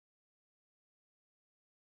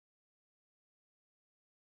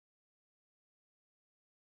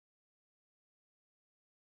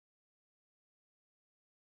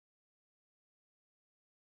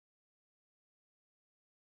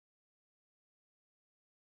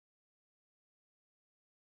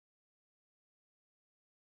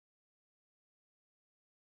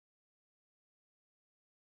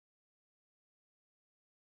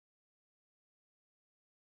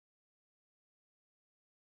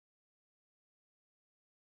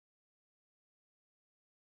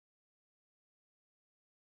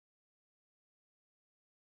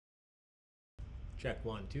Check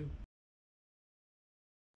 1, 2.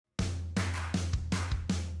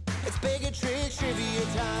 It's Baig and Tricks trivia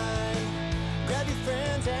time. Grab your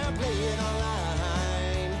friends and play it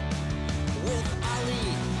online. With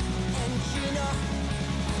Ali and Gina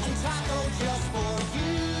and Taco just for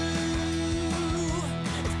you.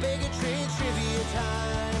 It's Baig and Tricks trivia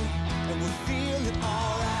time, and we're feeling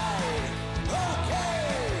alright.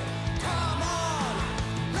 Okay, come on,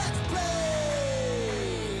 let's play.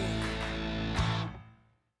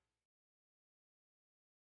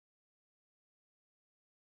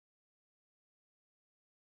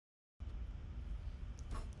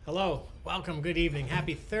 Hello, welcome, good evening,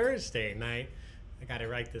 happy Thursday night. I got it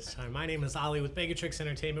right this time. My name is Ali with Baig and Tricks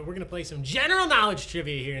Entertainment. We're going to play some general knowledge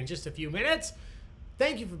trivia here in just a few minutes.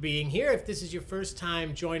 Thank you for being here. If this is your first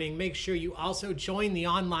time joining, make sure you also join the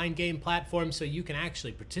online game platform so you can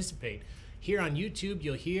actually participate. Here on YouTube,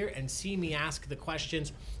 you'll hear and see me ask the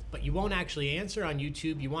questions, but you won't actually answer on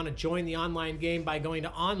YouTube. You want to join the online game by going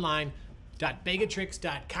to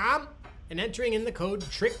online.baigoftricks.com and entering in the code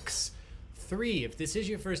TRICKS3. If this is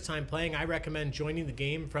your first time playing, I recommend joining the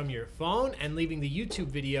game from your phone and leaving the YouTube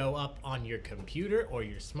video up on your computer or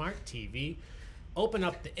your smart TV. Open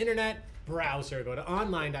up the internet browser, go to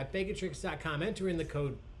online.baigoftricks.com, enter in the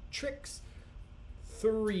code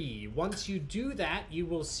TRICKS3. Once you do that, you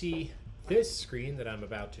will see this screen that I'm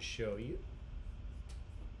about to show you.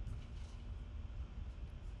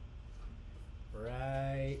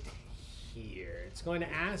 Right here. It's going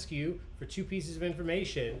to ask you for two pieces of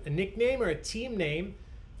information, a nickname or a team name,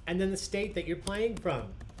 and then the state that you're playing from.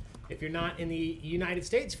 If you're not in the United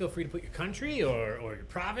States, feel free to put your country or your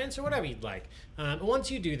province or whatever you'd like. Once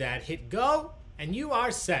you do that, hit go, and you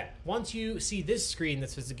are set. Once you see this screen that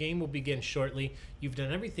says the game will begin shortly, you've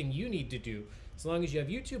done everything you need to do. As long as you have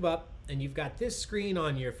YouTube up and you've got this screen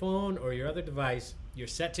on your phone or your other device, you're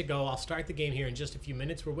set to go. I'll start the game here in just a few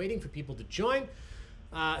minutes. We're waiting for people to join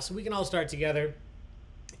so we can all start together.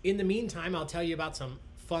 In the meantime, I'll tell you about some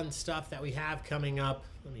fun stuff that we have coming up.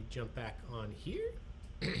 Let me jump back on here.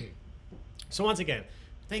 So once again,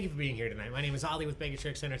 thank you for being here tonight. My name is Ali with Baig and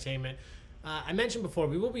Tricks Entertainment. I mentioned before,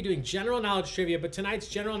 we will be doing general knowledge trivia, but tonight's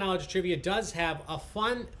general knowledge trivia does have a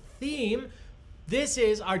fun theme. This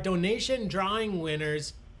is our donation drawing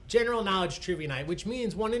winners general knowledge trivia night, which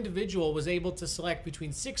means one individual was able to select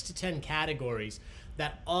between 6 to 10 categories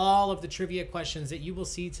that all of the trivia questions that you will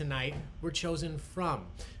see tonight were chosen from.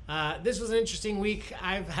 This was an interesting week.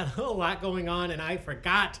 I've had a lot going on and I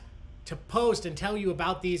forgot to post and tell you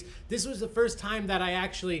about these. This was the first time that I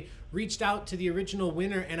actually reached out to the original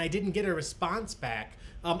winner and I didn't get a response back.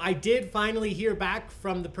 I did finally hear back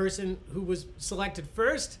from the person who was selected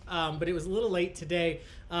first, but it was a little late today.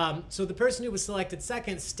 So the person who was selected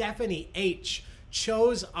second, Stephanie H.,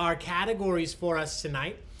 chose our categories for us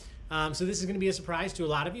tonight. So this is going to be a surprise to a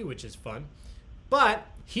lot of you, which is fun. But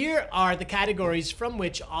here are the categories from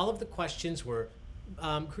which all of the questions were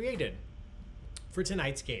created for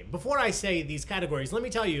tonight's game. Before I say these categories, let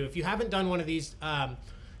me tell you, if you haven't done one of these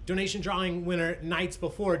donation drawing winner nights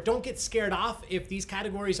before, don't get scared off if these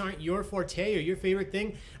categories aren't your forte or your favorite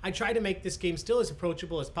thing. I try to make this game still as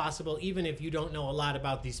approachable as possible, even if you don't know a lot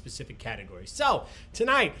about these specific categories. So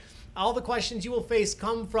tonight, all the questions you will face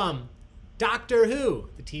come from Doctor Who,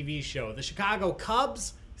 the TV show, the Chicago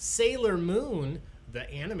Cubs, Sailor Moon, the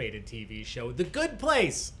animated TV show, The Good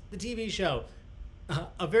Place, the TV show,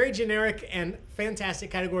 a very generic and fantastic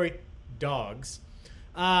category, dogs,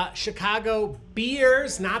 Chicago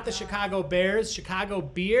beers, not the Chicago Bears, Chicago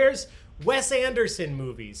beers, Wes Anderson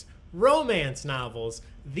movies, romance novels,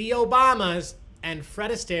 the Obamas, and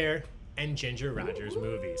Fred Astaire and Ginger Rogers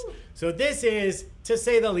movies. So this is, to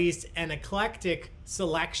say the least, an eclectic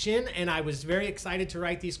selection, and I was very excited to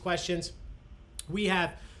write these questions. We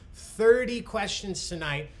have 30 questions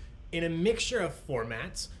tonight in a mixture of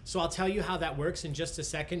formats, so I'll tell you how that works in just a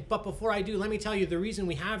second. But before I do, let me tell you the reason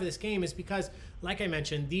we have this game is because, like I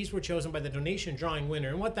mentioned, these were chosen by the donation drawing winner,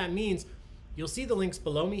 and what that means, you'll see the links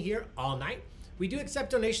below me here all night. We do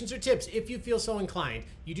accept donations or tips if you feel so inclined.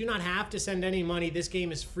 You do not have to send any money. This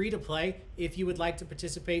game is free to play if you would like to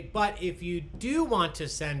participate. But if you do want to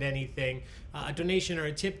send anything, a donation or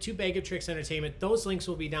a tip to Baig and Tricks Entertainment, those links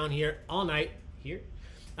will be down here all night, here,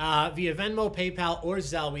 via Venmo, PayPal, or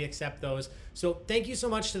Zelle. We accept those. So thank you so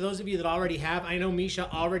much to those of you that already have. I know Misha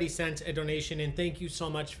already sent a donation in. Thank you so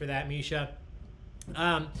much for that, Misha.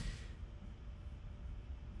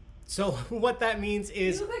 So what that means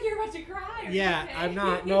is... You look like you're about to cry. Yeah, okay? I'm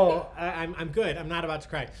not. No, I'm good. I'm not about to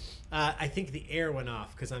cry. I think the air went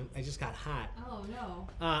off because I just got hot. Oh, no.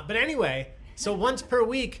 But anyway, so once per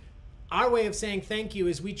week, our way of saying thank you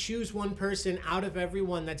is we choose one person out of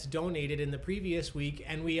everyone that's donated in the previous week,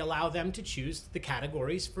 and we allow them to choose the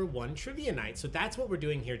categories for one trivia night. So that's what we're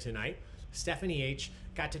doing here tonight. Stephanie H.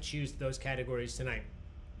 got to choose those categories tonight.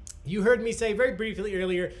 You heard me say very briefly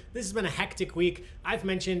earlier, this has been a hectic week. I've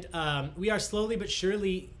mentioned we are slowly but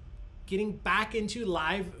surely getting back into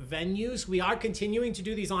live venues. We are continuing to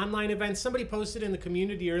do these online events. Somebody posted in the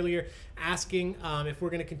community earlier asking if we're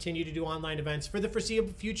going to continue to do online events. For the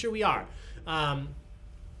foreseeable future, we are.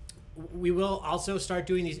 We will also start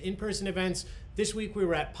doing these in-person events. This week we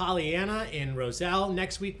were at Pollyanna in Roselle.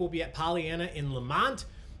 Next week we'll be at Pollyanna in Lamont.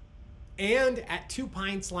 And at Two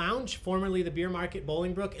Pints Lounge, formerly the Beer Market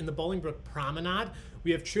Bolingbrook, in the Bolingbrook Promenade.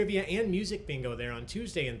 We have trivia and music bingo there on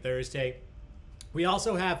Tuesday and Thursday. We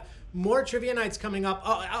also have more trivia nights coming up.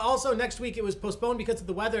 Also, next week it was postponed because of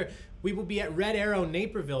the weather. We will be at Red Arrow,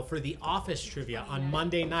 Naperville for the office trivia on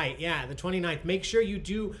Monday night. Yeah, the 29th. Make sure you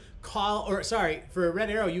do call, or sorry, for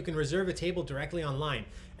Red Arrow, you can reserve a table directly online.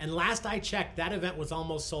 And last I checked, that event was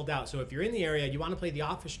almost sold out. So if you're in the area, you want to play the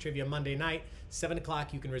office trivia Monday night, 7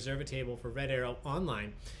 o'clock, you can reserve a table for Red Arrow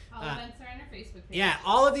online. All events are on our Facebook page. Yeah,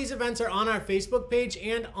 all of these events are on our Facebook page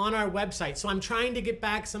and on our website. So I'm trying to get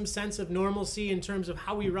back some sense of normalcy in terms of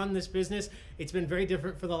how we run this business. It's been very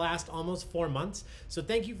different for the last almost 4 months. So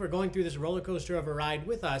thank you for going through this roller coaster of a ride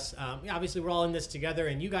with us. Obviously, we're all in this together,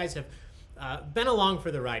 and you guys have been along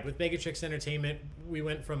for the ride. With Baig Entertainment, we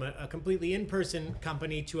went from a completely in-person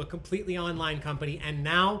company to a completely online company, and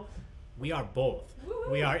now we are both.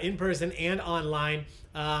 Woo-hoo. We are in person and online.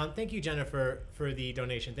 Thank you, Jennifer, for the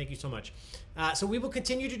donation. Thank you so much. So we will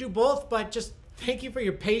continue to do both, but just thank you for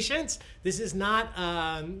your patience. This is not,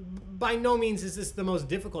 by no means is this the most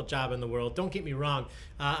difficult job in the world. Don't get me wrong.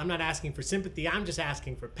 I'm not asking for sympathy. I'm just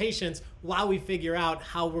asking for patience while we figure out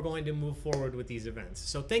how we're going to move forward with these events.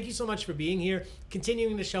 So thank you so much for being here,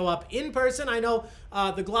 continuing to show up in person. I know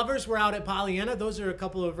the Glovers were out at Pollyanna. Those are a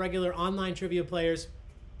couple of regular online trivia players.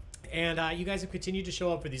 And you guys have continued to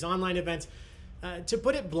show up for these online events. To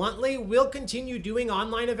put it bluntly, we'll continue doing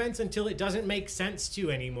online events until it doesn't make sense to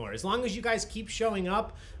anymore. As long as you guys keep showing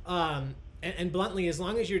up, and bluntly, as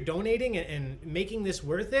long as you're donating and making this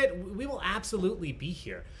worth it, we will absolutely be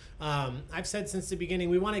here. I've said since the beginning,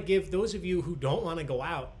 we want to give those of you who don't want to go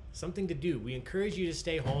out something to do. We encourage you to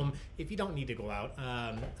stay home if you don't need to go out.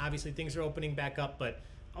 Obviously, things are opening back up, but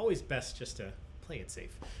always best just to play it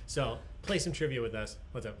safe. So play some trivia with us.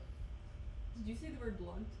 What's up? Did you say the word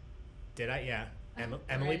blunt? Did I? Yeah.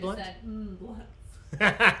 Emily Blunt? I just said,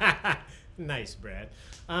 blunt. Nice, Brad.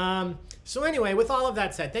 So anyway, with all of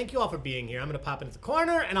that said, thank you all for being here. I'm going to pop into the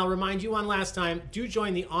corner, and I'll remind you one last time, do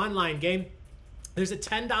join the online game. There's a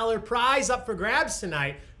 $10 prize up for grabs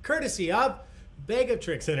tonight, courtesy of Baig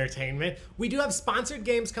Entertainment. We do have sponsored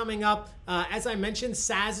games coming up. As I mentioned,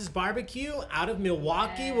 Saz's Barbecue out of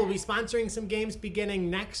Milwaukee will be sponsoring some games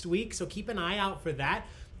beginning next week, so keep an eye out for that.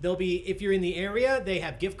 They'll be, if you're in the area, they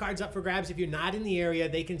have gift cards up for grabs. If you're not in the area,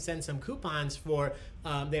 they can send some coupons for,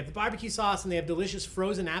 they have the barbecue sauce and they have delicious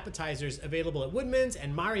frozen appetizers available at Woodman's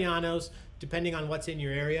and Mariano's, depending on what's in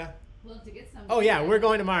your area. Love to get some. Oh yeah, we're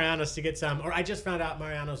going to Mariano's to get some, or I just found out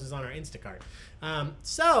Mariano's is on our Instacart.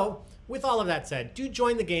 So, with all of that said, do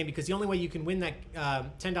join the game because the only way you can win that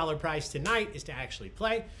 $10 prize tonight is to actually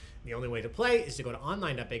play. The only way to play is to go to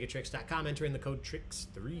online.baigoftricks.com, enter in the code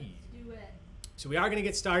TRICKS3. Do it. So we are going to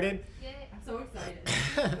get started. Yay, I'm so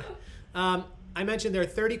excited. I mentioned there are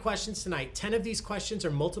 30 questions tonight. 10 of these questions are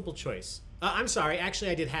multiple choice. I'm sorry, actually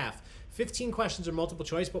I did half. 15 questions are multiple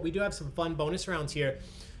choice, but we do have some fun bonus rounds here.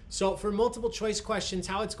 So for multiple choice questions,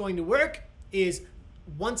 how it's going to work is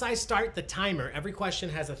once I start the timer, every question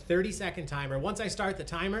has a 30-second timer. Once I start the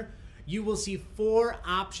timer, you will see 4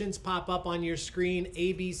 options pop up on your screen,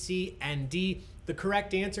 A, B, C, and D. The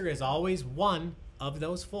correct answer is always one of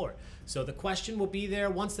those 4. So the question will be there.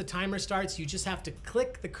 Once the timer starts, you just have to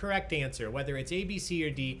click the correct answer, whether it's A, B, C, or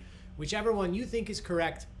D. Whichever one you think is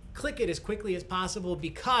correct, click it as quickly as possible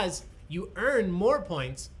because you earn more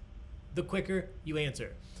points the quicker you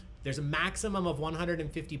answer. There's a maximum of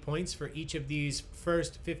 150 points for each of these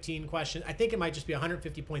first 15 questions. I think it might just be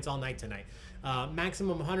 150 points all night tonight.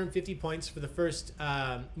 Maximum 150 points for the first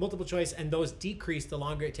multiple choice, and those decrease the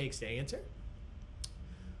longer it takes to answer.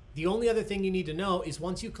 The only other thing you need to know is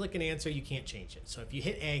once you click an answer, you can't change it. So if you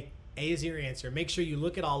hit A is your answer. Make sure you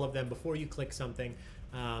look at all of them before you click something.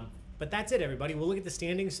 But that's it, everybody. We'll look at the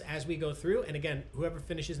standings as we go through. And again, whoever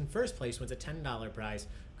finishes in first place wins a $10 prize,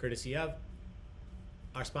 courtesy of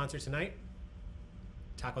our sponsor tonight,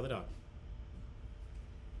 Taco the Dog.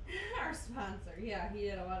 Our sponsor. Yeah, he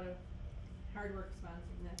did a lot of hard work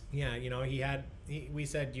sponsoring this. Yeah, you know, we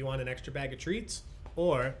said, do you want an extra bag of treats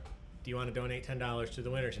or Do you want to donate $10 to the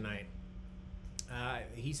winner tonight?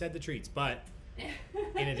 He said the treats, but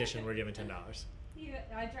in addition, we're giving $10.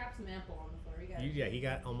 I dropped some apple on the floor. Yeah, he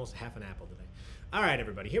got almost half an apple today. All right,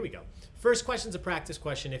 everybody, here we go. First question's a practice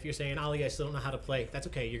question. If you're saying, Ollie, I still don't know how to play, that's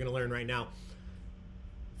okay. You're going to learn right now.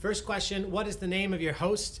 First question, what is the name of your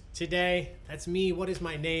host today? That's me. What is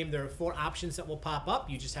my name? There are 4 options that will pop up.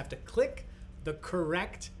 You just have to click the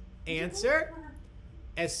correct answer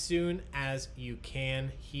as soon as you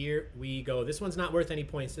can. Here we go. This one's not worth any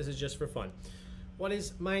points. This is just for fun. What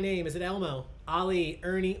is my name? Is it Elmo, Ollie,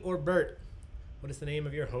 Ernie, or Bert? What is the name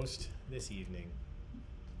of your host this evening?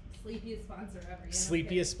 Sleepiest sponsor ever. Yeah,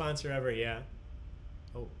 Sleepiest sponsor ever, yeah.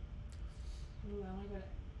 Oh. Ooh, I want to go to...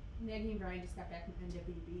 Maggie and Brian just got back from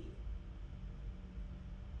NWB.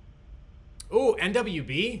 Ooh,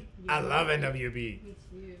 NWB? Yeah. I love NWB. Me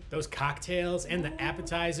too. Those cocktails and the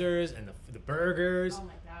appetizers and the burgers. Oh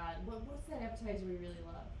my god. What's that appetizer we really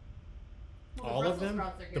love? Well, All of them?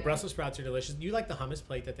 Sprouts are The good. Brussels sprouts are delicious. You like the hummus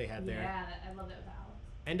plate that they had there? Yeah, I love that with olives.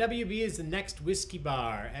 NWB is the next whiskey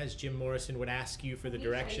bar, as Jim Morrison would ask you for the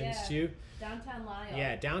directions to. Downtown Lisle.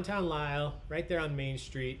 Yeah, downtown Lisle, right there on Main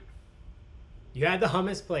Street. You had the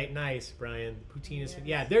hummus plate. Nice, Brian. Poutine is...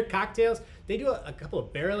 Yeah, their cocktails, they do a couple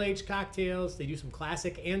of barrel-aged cocktails. They do some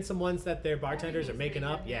classic and some ones that their bartenders are making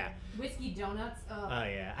up. Yeah. Whiskey donuts. Oh,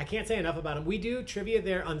 Yeah. I can't say enough about them. We do trivia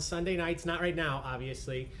there on Sunday nights. Not right now,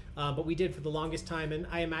 obviously. But we did for the longest time, and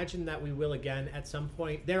I imagine that we will again at some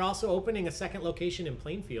point. They're also opening a second location in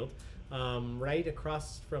Plainfield, right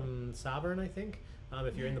across from Sovereign, I think,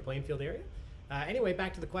 if you're in the Plainfield area. Anyway,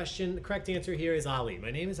 back to the question. The correct answer here is Ollie.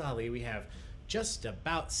 My name is Ollie. We have just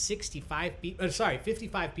about 55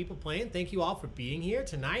 people playing. Thank you all for being here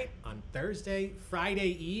tonight on Thursday, Friday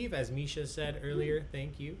Eve, as Misha said earlier.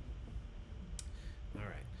 Thank you. All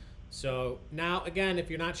right. So now, again, if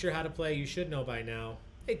you're not sure how to play, you should know by now.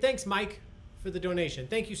 Hey, thanks, Mike, for the donation.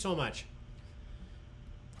 Thank you so much.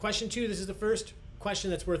 Question 2. This is the first question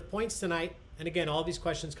that's worth points tonight. And again, all these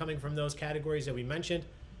questions coming from those categories that we mentioned.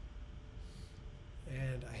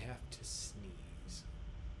 And I have to sneeze.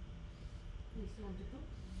 You still want to go?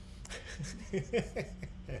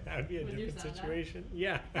 That would be a With your different sound, huh? situation.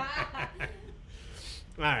 Yeah. All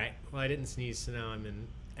right. Well, I didn't sneeze, so now I'm in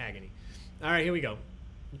agony. All right, here we go.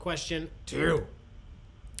 Question 2.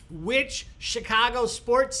 Which Chicago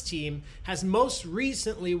sports team has most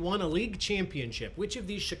recently won a league championship? Which of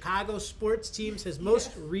these Chicago sports teams has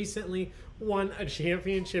most recently won a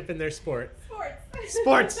championship in their sport? Sports.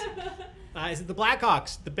 Sports. Is it the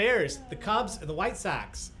Blackhawks, the Bears, the Cubs, or the White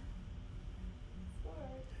Sox?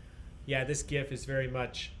 Yeah, this GIF is very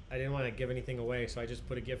much... I didn't want to give anything away, so I just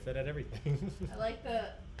put a GIF that had everything. I like the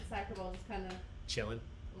soccer ball just kind of... Chilling,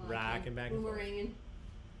 rocking back and forth. Boomeranging.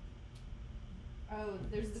 Oh,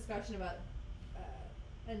 there's a discussion about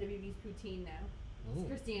NWB's poutine now. Ooh.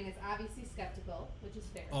 Christine is obviously skeptical, which is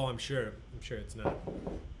fair. Oh, I'm sure. I'm sure it's not.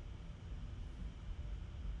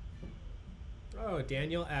 Oh,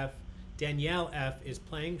 Danielle F is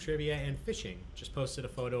playing trivia and fishing. Just posted a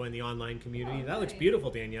photo in the online community. Oh, that looks nice.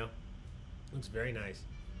 beautiful, Danielle. Looks very nice.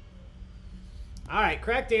 All right,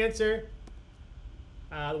 correct answer.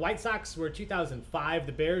 The White Sox were 2005.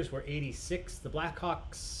 The Bears were 86. The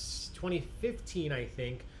Blackhawks 2015, I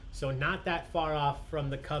think. So not that far off from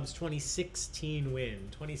the Cubs' 2016 win.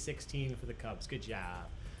 2016 for the Cubs. Good job.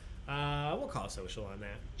 We'll call a social on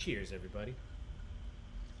that. Cheers, everybody.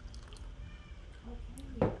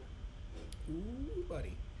 Okay. Ooh,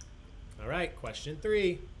 buddy. All right, question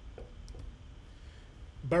 3.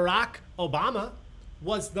 Barack Obama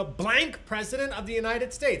was the blank president of the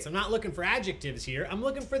United States. I'm not looking for adjectives here. I'm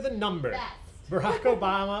looking for the number. Best. Barack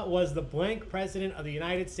Obama was the blank president of the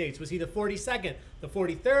United States. Was he the 42nd, the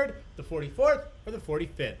 43rd, the 44th, or the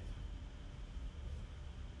 45th?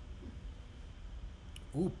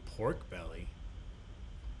 Ooh, pork belly.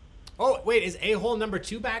 Oh, wait, is a-hole number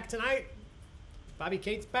 2 back tonight? Bobby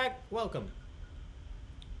Cates back? Welcome.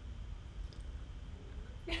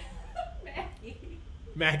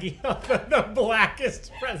 Maggie, the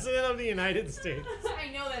blackest president of the United States. I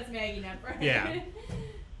know that's Maggie, not Brian. Yeah.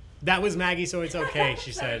 That was Maggie, so it's okay,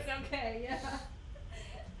 she So said. it's okay, yeah.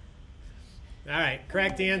 All right,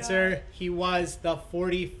 correct my answer. God. He was the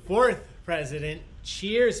 44th president.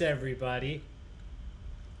 Cheers, everybody.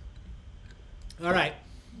 All right,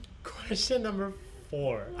 question number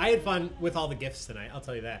 4. I had fun with all the gifts tonight, I'll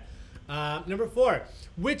tell you that. Number 4.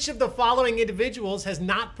 Which of the following individuals has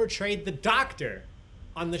not portrayed the Doctor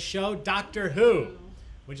on the show Doctor Who?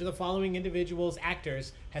 Which of the following individuals,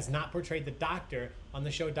 actors, has not portrayed the Doctor on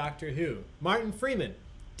the show Doctor Who? Martin Freeman,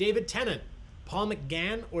 David Tennant, Paul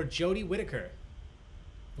McGann, or Jodie Whittaker?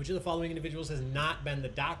 Which of the following individuals has not been the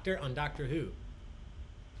Doctor on Doctor Who?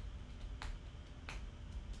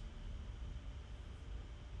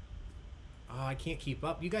 Oh, I can't keep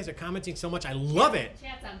up. You guys are commenting so much. I love it.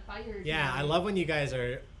 Chat's on fire. Yeah, tonight. I love when you guys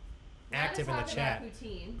are Gotta active in the talk chat. about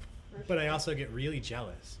poutine, for But I sure. also get really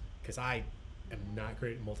jealous because I am not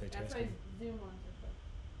great at That's why multitasking. Zoom ones are quick.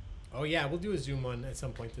 Oh yeah, we'll do a Zoom one at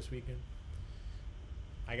some point this weekend.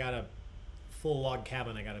 I got a full log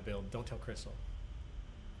cabin I gotta build. Don't tell Crystal.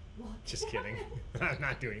 Just kidding. I'm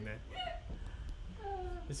not doing that.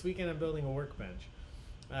 This weekend I'm building a workbench.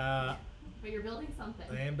 But you're building something.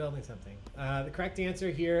 I am building something. The correct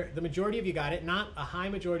answer here, the majority of you got it. Not a high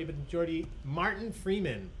majority, but the majority. Martin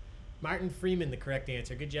Freeman. Martin Freeman, the correct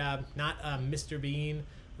answer. Good job. Not Mr. Bean,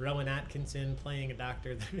 Rowan Atkinson playing a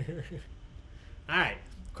doctor there. All right.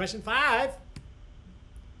 Question 5.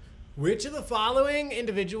 Which of the following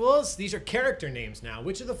individuals, these are character names now,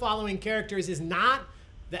 which of the following characters is not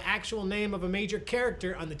the actual name of a major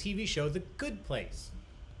character on the TV show The Good Place?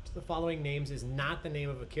 Which of the following names is not the name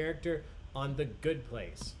of a character on The Good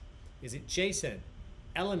Place? Is it Jason,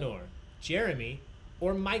 Eleanor, Jeremy,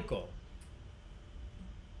 or Michael?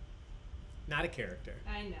 Not a character.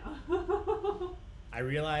 I know. I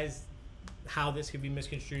realize how this could be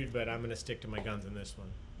misconstrued, but I'm going to stick to my guns in this one.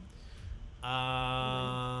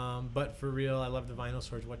 But for real, I love the vinyl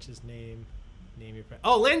swords. What's his name? Name your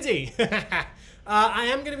Oh, Lindsay! I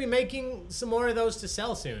am going to be making some more of those to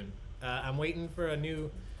sell soon. I'm waiting for a new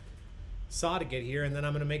saw to get here, and then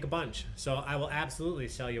I'm going to make a bunch. So I will absolutely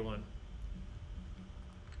sell you one.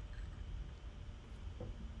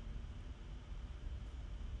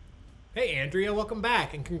 Hey, Andrea, welcome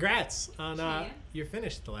back, and congrats on you're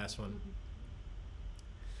finished the last one.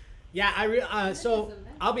 Yeah, so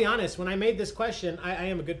I'll be honest. When I made this question, I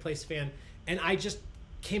am a Good Place fan, and I just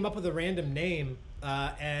came up with a random name.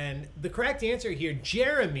 And the correct answer here,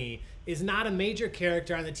 Jeremy, is not a major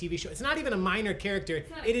character on the TV show. It's not even a minor character.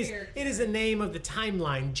 It is the name of the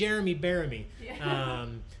timeline, Jeremy Baramy. Yeah.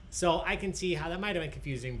 So I can see how that might have been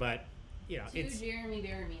confusing, but you know, Two Jeremy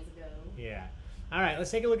Baramys ago. Yeah. All right,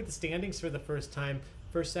 let's take a look at the standings for the first time.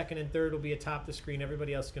 First, second, and third will be atop the screen.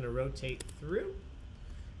 Everybody else is going to rotate through.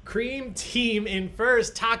 Cream Team in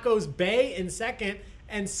first, Tacos Bay in second,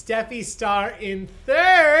 and Steffi Star in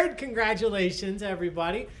third. Congratulations,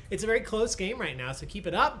 everybody. It's a very close game right now, so keep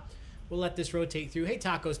it up. We'll let this rotate through. Hey,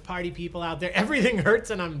 Tacos party people out there. Everything hurts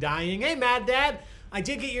and I'm dying. Hey, Mad Dad. I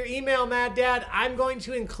did get your email, Mad Dad. I'm going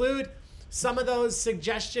to include some of those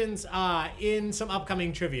suggestions in some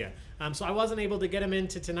upcoming trivia. So I wasn't able to get them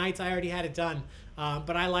into tonight's. I already had it done.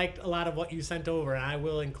 But I liked a lot of what you sent over, and I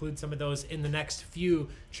will include some of those in the next few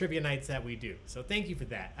trivia nights that we do. So thank you for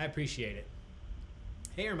that. I appreciate it.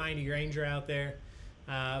 Hey, Hermione Granger out there.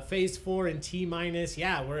 Phase 4 in T-minus.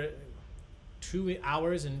 Yeah, we're 2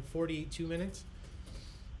 hours and 42 minutes.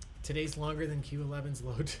 Today's longer than Q11's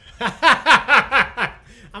load.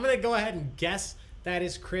 I'm going to go ahead and guess that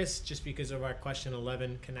is Chris, just because of our question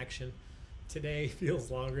 11 connection. Today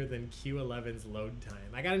feels longer than Q11's load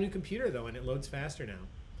time. I got a new computer, though, and it loads faster now.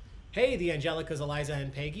 Hey, the Angelicas, Eliza,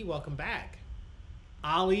 and Peggy. Welcome back.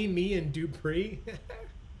 Ollie, me, and Dupree.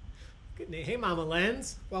 Good name. Hey, Mama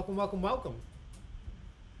Lens. Welcome, welcome, welcome.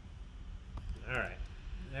 All right.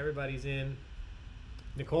 Everybody's in.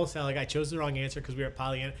 Nicole Selig, I chose the wrong answer because we were at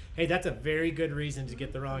Pollyanna. Hey, that's a very good reason to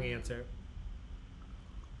get the wrong answer.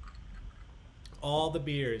 All the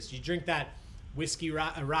beers. You drink that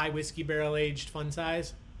rye whiskey barrel aged fun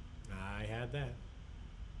size? I had that.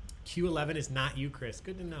 Q11 is not you, Chris.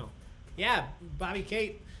 Good to know. Yeah, Bobby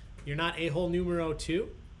Kate, you're not a-hole numero 2.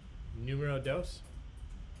 Numero dos.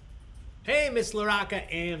 Hey, Miss Laraka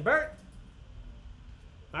and Bert.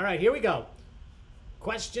 All right, here we go.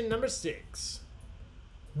 Question number 6.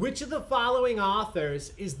 Which of the following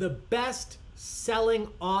authors is the best-selling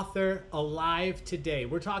author alive today?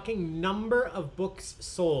 We're talking number of books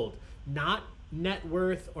sold, not net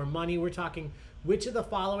worth or money. We're talking which of the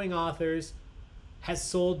following authors has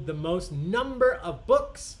sold the most number of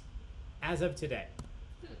books as of today?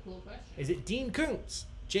 That's a cool question. Is it Dean Koontz,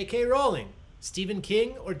 J.K. Rowling, Stephen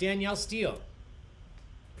King, or Danielle Steele?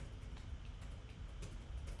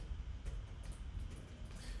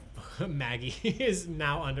 Maggie is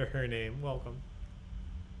now under her name. Welcome.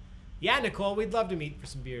 Yeah, Nicole, we'd love to meet for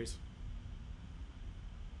some beers.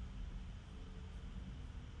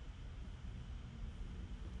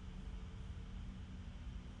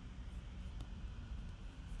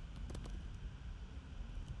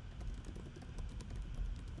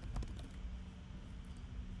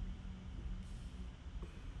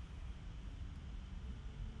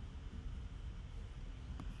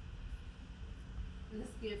 This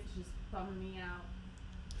gift is just bumming me out.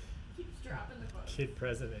 Keeps dropping the book. Kid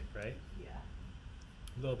president, right? Yeah.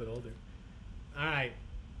 A little bit older. All right.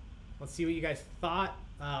 Let's see what you guys thought.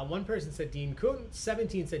 One person said Dean Koontz,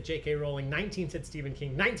 17 said J.K. Rowling, 19 said Stephen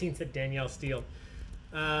King, 19 said Danielle Steele.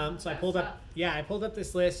 So I pulled up, I pulled up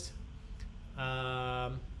this list.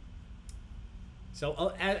 So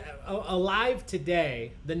alive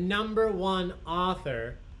today, the #1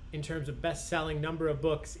 author in terms of best-selling number of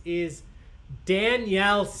books is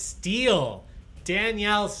Danielle Steele.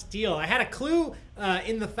 Danielle Steele. I had a clue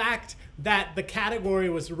in the fact that the category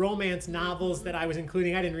was romance novels that I was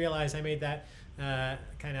including. I didn't realize I made that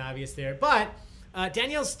kind of obvious there. But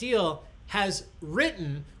Danielle Steele has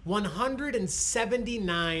written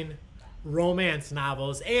 179 romance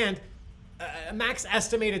novels and max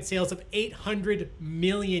estimated sales of 800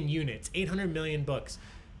 million units, 800 million books.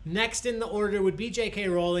 Next in the order would be J.K.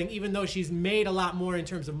 Rowling. Even though she's made a lot more in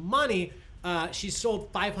terms of money, she's sold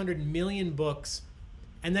 500 million books.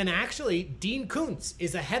 And then actually, Dean Koontz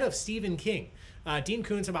is ahead of Stephen King. Dean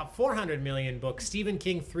Koontz about 400 million books, Stephen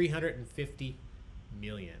King 350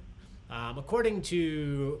 million. According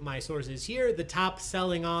to my sources here, the top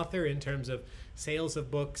selling author in terms of sales of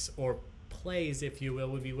books or plays, if you will,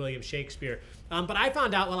 would be William Shakespeare. But I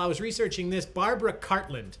found out while I was researching this, Barbara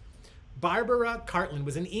Cartland. Barbara Cartland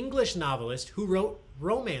was an English novelist who wrote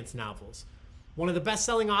romance novels. One of the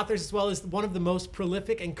best-selling authors as well as one of the most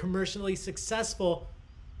prolific and commercially successful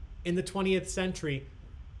in the 20th century.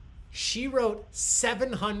 She wrote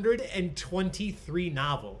 723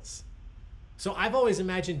 novels. So I've always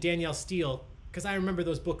imagined Danielle Steele, because I remember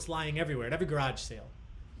those books lying everywhere at every garage sale.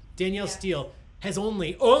 Danielle Steele has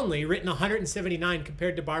only written 179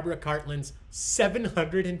 compared to Barbara Cartland's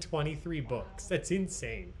 723 books. That's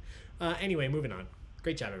insane. Anyway, moving on.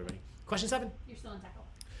 Great job, everybody. Question 7. You're still in tackle.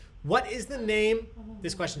 What is the name,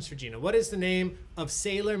 this question's for Gina, what is the name of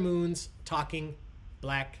Sailor Moon's talking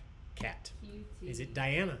black cat? Cutie. Is it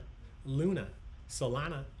Diana, Luna,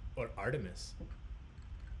 Solana, or Artemis?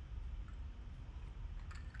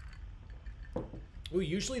 Ooh,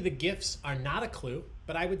 usually the gifts are not a clue,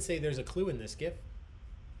 but I would say there's a clue in this gift.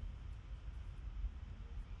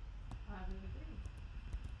 I would agree.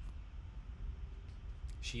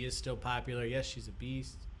 She is still popular. Yes, she's a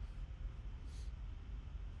beast.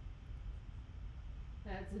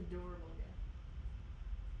 That's adorable, gift.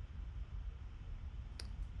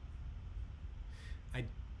 I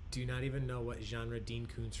do not even know what genre Dean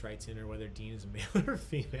Koontz writes in or whether Dean is male or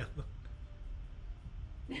female.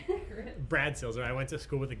 Brad Silzer. I went to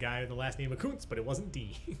school with a guy with the last name of Koontz, but it wasn't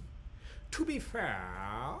Dean. To be fair,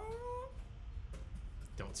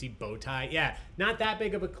 don't see bow tie. Yeah, not that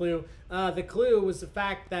big of a clue. The clue was the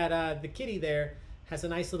fact that the kitty there has a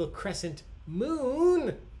nice little crescent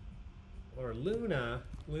moon or lunar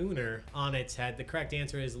on its head. The correct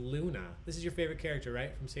answer is Luna. This is your favorite character,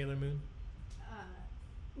 right, from Sailor Moon?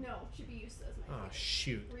 No, Chibiusa is my favorite.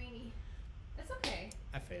 Shoot. Rainy. That's okay.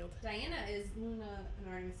 I failed. Diana is Luna and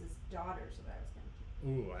Artemis's daughter, so that was kind of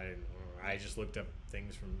cute. Ooh, I didn't know. I just looked up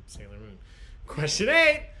things from Sailor Moon. Question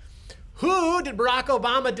 8. Who did Barack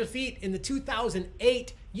Obama defeat in the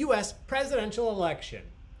 2008 U.S. presidential election?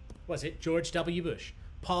 Was it George W. Bush,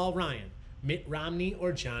 Paul Ryan, Mitt Romney,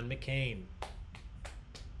 or John McCain?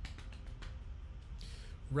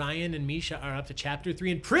 Ryan and Misha are up to Chapter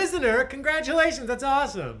 3 in Prisoner. Congratulations, that's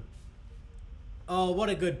awesome. Oh, what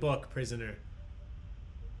a good book, Prisoner.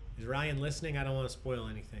 Is Ryan listening? I don't want to spoil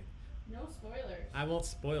anything. No spoilers. I won't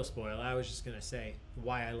spoil. I was just going to say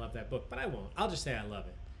why I love that book, but I won't. I'll just say I love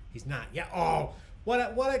it. He's not. Yeah. Oh, what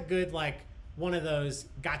a good, like, one of those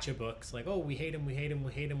gotcha books. Like, oh, we hate him,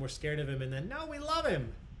 we're scared of him, and then, no, we love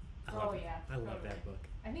him. I love it. I love that book.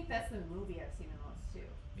 I think that's the movie I've seen the most, too.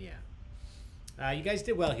 Yeah. You guys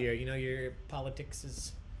did well here. You know, your politics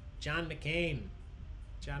is John McCain.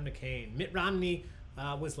 Mitt Romney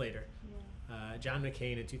was later. Yeah. John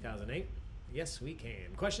McCain in 2008. Yes, we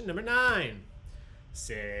can. Question number 9.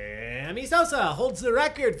 Sammy Sosa holds the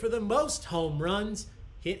record for the most home runs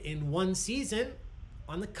hit in one season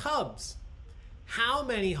on the Cubs. How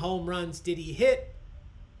many home runs did he hit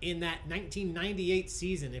in that 1998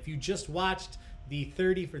 season? If you just watched the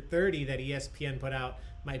 30 for 30 that ESPN put out,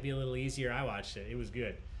 might be a little easier. I watched it. It was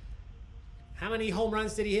good. How many home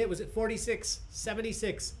runs did he hit? Was it 46,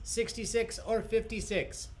 76, 66, or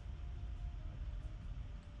 56?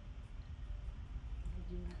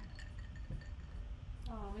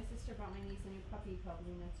 Oh, my sister bought my niece a new puppy called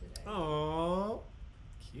Luna today. Oh,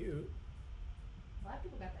 cute. A lot of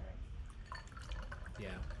people got that right. Yeah.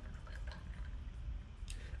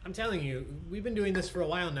 I'm telling you, we've been doing this for a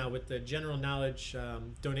while now with the general knowledge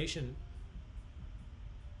donation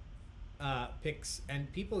picks,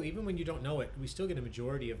 and people, even when you don't know it, we still get a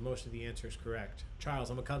majority of most of the answers correct. Charles,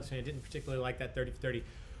 I'm a Cubs fan. Didn't particularly like that 30 for 30.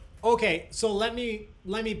 Okay, so let me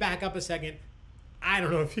back up a second. I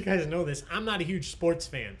don't know if you guys know this. I'm not a huge sports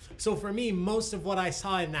fan. So for me, most of what I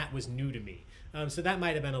saw in that was new to me. So that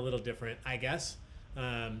might have been a little different, I guess.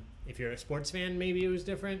 If you're a sports fan, maybe it was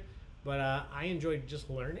different. But I enjoyed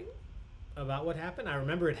just learning about what happened. I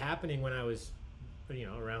remember it happening when I was,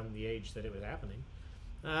 around the age that it was happening.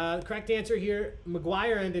 The correct answer here,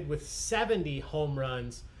 McGuire ended with 70 home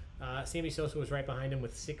runs. Sammy Sosa was right behind him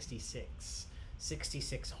with 66.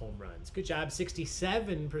 66 home runs. Good job.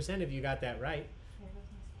 67% of you got that right.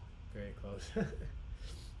 Very close.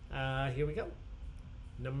 Here we go.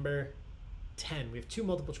 Number 10. We have 2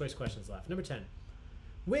 multiple choice questions left. Number 10.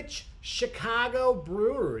 Which Chicago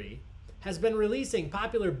brewery has been releasing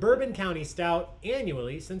popular Bourbon County Stout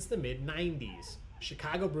annually since the mid-90s?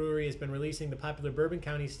 Chicago brewery has been releasing the popular Bourbon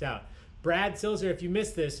County Stout. Brad Silzer, if you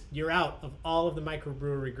missed this, you're out of all of the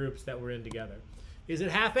microbrewery groups that we're in together. Is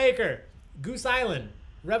it Half Acre, Goose Island,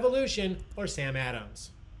 Revolution, or Sam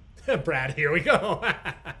Adams? Brad, here we go.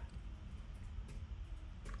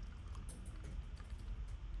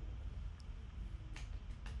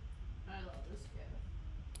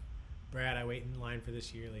 Brad, I wait in line for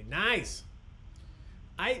this yearly. Nice.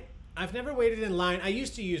 I've never waited in line. I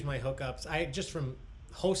used to use my hookups. Just from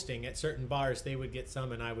hosting at certain bars, they would get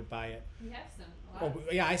some and I would buy it. You have some. Oh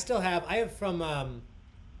yeah, I still have. I have from I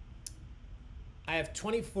have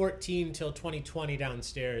 2014 till 2020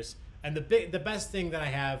 downstairs, and the best thing that I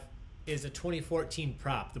have is a 2014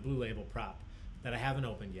 prop, the Blue Label prop, that I haven't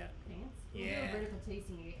opened yet. Thanks. Yeah. We'll do a vertical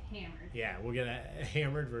tasting. You get hammered. Yeah, we'll get a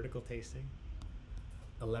hammered vertical tasting.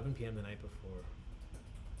 11 p.m. the night before.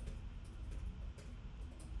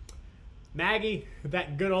 Maggie,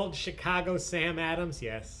 that good old Chicago Sam Adams,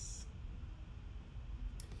 yes.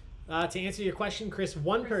 To answer your question, Chris,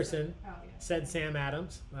 one person said Sam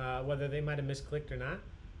Adams, whether they might have misclicked or not.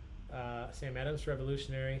 Sam Adams,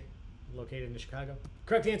 revolutionary, located in Chicago.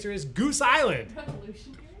 Correct answer is Goose Island.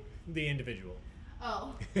 Revolutionary? The individual.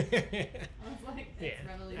 Oh. I was like, that's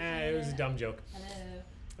revolutionary. It was a dumb joke.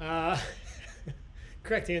 Hello.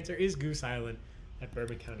 Correct answer is Goose Island at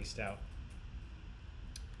Bourbon County Stout.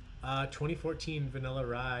 2014 Vanilla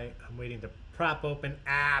Rye. I'm waiting to prop open.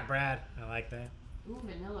 Brad, I like that. Ooh,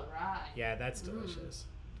 Vanilla Rye. Yeah, that's delicious.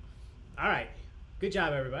 All right. Good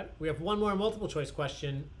job, everybody. We have one more multiple choice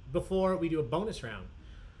question before we do a bonus round.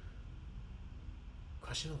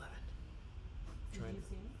 Question 11. Did you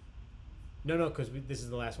see me? No, because this is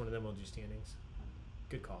the last one, and then we'll do standings.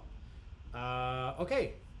 Good call.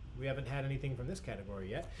 Okay. We haven't had anything from this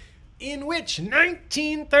category yet. In which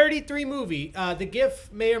 1933 movie, the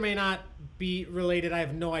GIF may or may not be related. I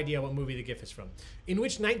have no idea what movie the GIF is from. In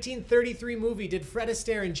which 1933 movie did Fred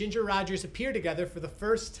Astaire and Ginger Rogers appear together for the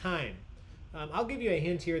first time? I'll give you a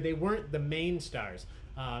hint here. They weren't the main stars.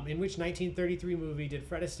 In which 1933 movie did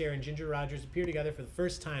Fred Astaire and Ginger Rogers appear together for the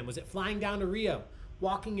first time? Was it Flying Down to Rio,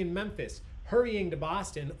 Walking in Memphis, Hurrying to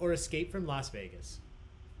Boston, or Escape from Las Vegas?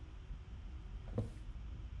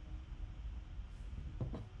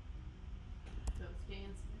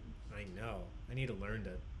 I know. I need to learn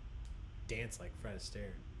to dance like Fred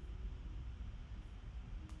Astaire.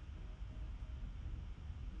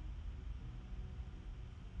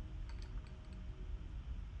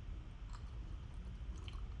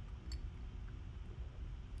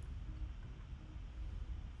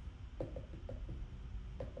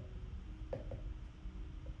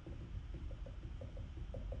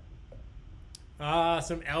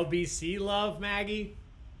 Some LBC love, Maggie.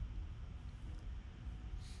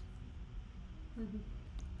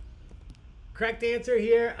 Correct answer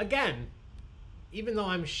here, again, even though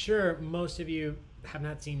I'm sure most of you have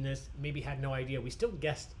not seen this, maybe had no idea, we still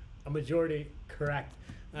guessed a majority correct.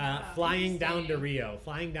 Flying Down to Rio.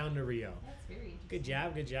 Flying Down to Rio. That's very interesting. Good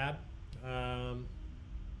job, good job.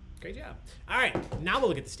 Great job. All right, now we'll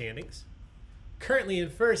look at the standings. Currently in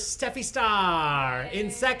first, Steffi Star. Yay. In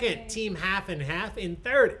second, Team Half and Half. In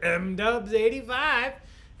third, M-Dubs 85.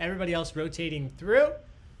 Everybody else rotating through.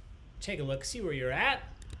 Take a look, see where you're at.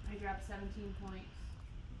 I dropped 17 points.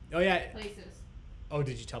 Oh, yeah. Places. Oh,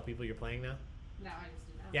 did you tell people you're playing now? No, I just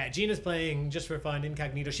did not. Yeah, Gina's playing just for fun,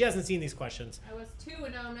 incognito. She hasn't seen these questions. I was 2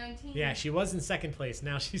 and now I'm 19. Yeah, she was in second place.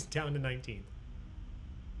 Now she's down to 19th.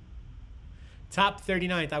 Top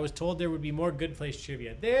 39th. I was told there would be more good place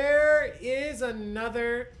trivia. There is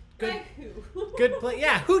another good good place.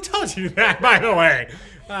 Yeah, who told you that, by the way?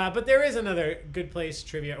 But there is another good place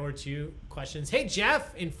trivia or two questions. Hey,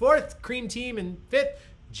 Jeff in fourth. Cream Team in fifth.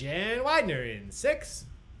 Jen Widener in sixth.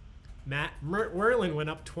 Matt Werlin went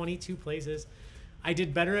up 22 places. I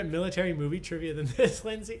did better at military movie trivia than this,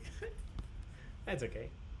 Lindsay. That's okay.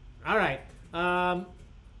 All right.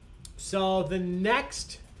 So the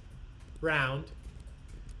next round,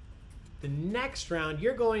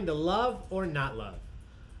 you're going to love or not love.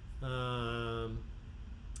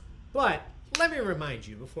 But let me remind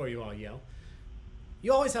you before you all yell,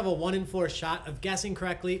 you always have a 1 in 4 shot of guessing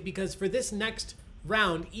correctly, because for this next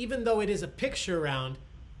round, even though it is a picture round,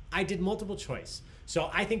 I did multiple choice. So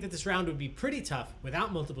I think that this round would be pretty tough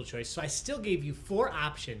without multiple choice. So I still gave you 4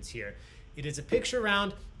 options here. It is a picture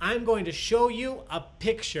round. I'm going to show you a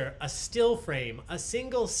picture, a still frame, a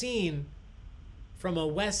single scene from a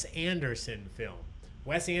Wes Anderson film.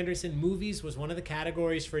 Wes Anderson movies was one of the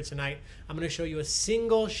categories for tonight. I'm going to show you a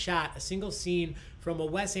single shot, a single scene from a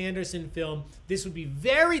Wes Anderson film. This would be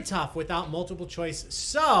very tough without multiple choice.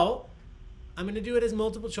 So I'm going to do it as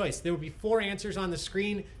multiple choice. There will be 4 answers on the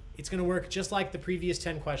screen. It's going to work just like the previous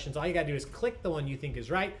 10 questions. All you got to do is click the one you think is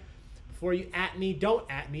right. Before you at me, don't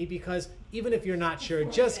at me, because even if you're not sure,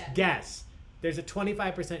 just guess. There's a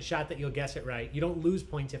 25% shot that you'll guess it right. You don't lose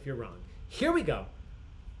points if you're wrong. Here we go.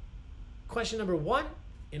 Question number 1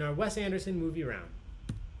 in our Wes Anderson movie round.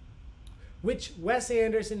 Which Wes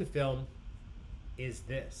Anderson film is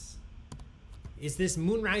this? Is this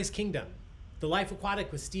Moonrise Kingdom, The Life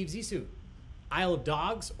Aquatic with Steve Zissou, Isle of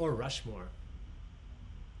Dogs, or Rushmore?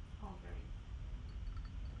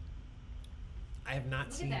 I have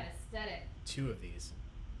not seen that aesthetic. 2 of these.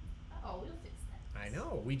 Oh, we'll fix that. I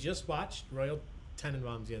know. We just watched Royal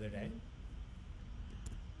Tenenbaums the other day.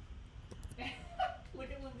 Look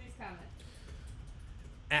at Lindsay's comment.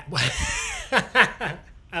 At what?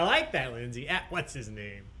 I like that, Lindsay. At what's his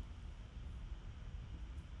name?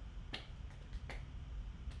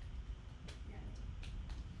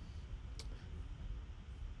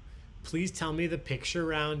 Please tell me the picture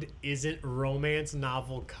round isn't romance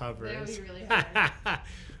novel covers. That would be really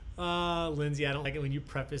hard. Lindsay, I don't like it when you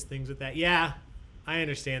preface things with that. Yeah, I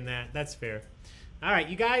understand that. That's fair. All right,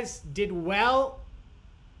 you guys did well.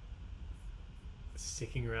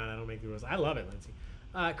 Sticking around, I don't make the rules. I love it, Lindsay.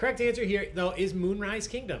 Correct answer here, though, is Moonrise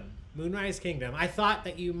Kingdom. Moonrise Kingdom. I thought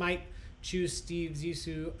that you might choose Steve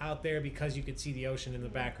Zissou out there because you could see the ocean in the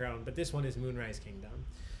background, but this one is Moonrise Kingdom.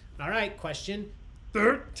 All right, question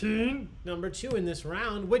 13. Number 2 in this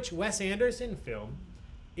round. Which Wes Anderson film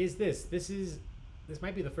is this? This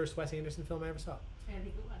might be the first Wes Anderson film I ever saw. I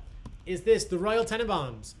think it was. Is this The Royal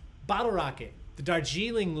Tenenbaums, Bottle Rocket, The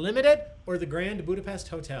Darjeeling Limited, or The Grand Budapest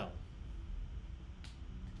Hotel?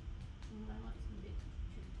 I want some big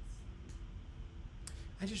treats.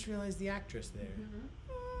 I just realized the actress there.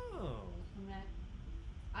 Oh.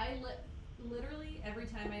 Literally every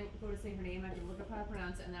time I go to say her name, I have to look up how to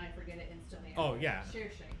pronounce it, and then I forget it instantly. Oh, yeah.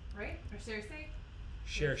 Saoirse, right? Or Saoirse?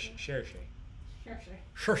 Saoirse.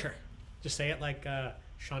 Saoirse. Just say it like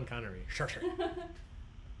Sean Connery. Saoirse.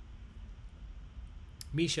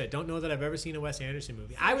 Misha, don't know that I've ever seen a Wes Anderson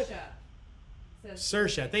movie.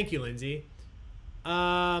 Saoirse. Thank you, Lindsay.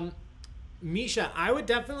 Misha, I would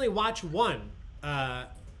definitely watch one.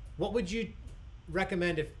 What would you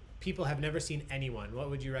recommend if people have never seen anyone?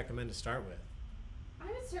 What would you recommend to start with? I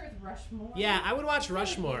would start with Rushmore. Yeah, I would watch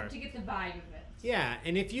Rushmore. To get the vibe of it. Yeah,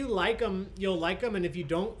 and if you like them, you'll like them, and if you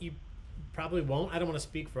don't, you probably won't. I don't want to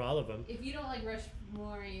speak for all of them. If you don't like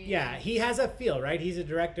Rushmore, yeah, he has a feel, right? He's a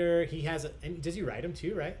director. He has and does he write them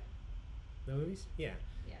too, right? The movies? Yeah.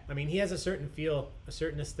 Yeah. I mean, he has a certain feel, a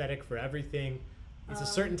certain aesthetic for everything. It's a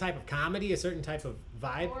certain type of comedy, a certain type of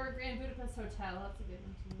vibe. Or Grand Budapest Hotel. That's a good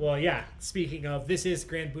one too. Well, yeah. Speaking of, this is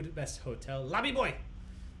Grand Budapest Hotel. Lobby boy.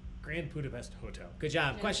 Grand Budapest Hotel. Good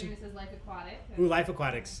job. Question. Says Life Aquatic. Ooh, Life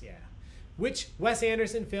Aquatics. Yeah. Which Wes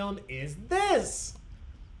Anderson film is this?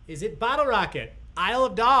 Is it Bottle Rocket, Isle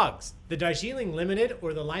of Dogs, The Darjeeling Limited,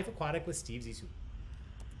 or The Life Aquatic with Steve Zissou?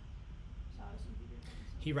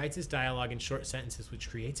 He writes his dialogue in short sentences, which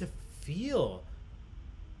creates a feel.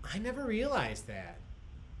 I never realized that.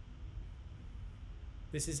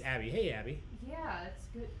 This is Abby. Hey, Abby. Yeah, that's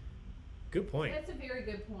good. Good point. That's a very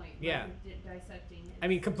good point. Yeah. Dissecting it. I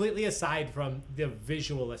mean, completely aside from the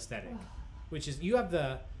visual aesthetic, which is, you have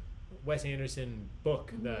the Wes Anderson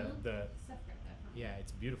book, the yeah,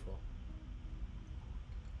 it's beautiful.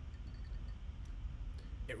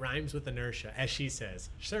 It rhymes with inertia, as she says.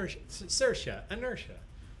 Saoirse, inertia.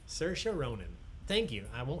 Saoirse Ronan. Thank you.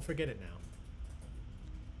 I won't forget it now.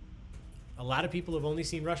 A lot of people have only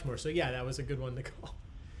seen Rushmore, so yeah, that was a good one to call.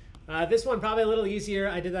 This one probably a little easier.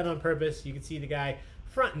 I did that on purpose. You can see the guy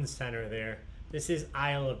front and center there. This is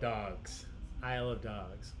Isle of Dogs. Isle of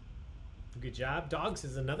Dogs. Good job. Dogs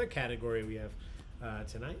is another category we have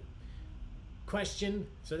tonight. Question.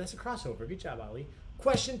 So that's a crossover. Good job, Ali.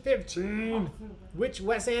 Question 15. Which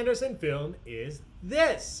Wes Anderson film is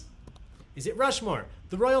this? Is it Rushmore,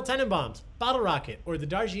 The Royal Tenenbaums, Bottle Rocket, or The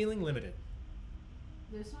Darjeeling Limited?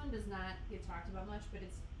 This one does not get talked about much, but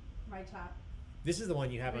it's my top This is the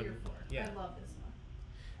one you have 3 on. or 4. Yeah.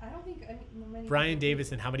 I lthink many Brian people-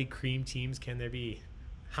 Davison, how many cream teams can there be?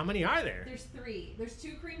 How many are there? There's 3. There's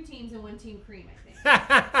 2 cream teams and 1 team cream,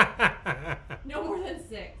 I think. No more than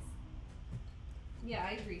 6. Yeah,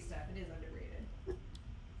 I agree, Steph. It is underrated.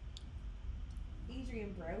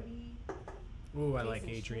 Adrian Brody. Ooh, I like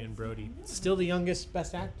Jason Adrian Schwartz. Brody. Still the youngest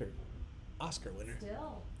Best Actor Oscar winner.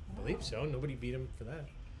 Still. I believe so. Nobody beat him for that.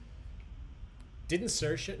 Didn't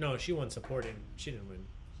Saoirse? No, she won supporting. She didn't win.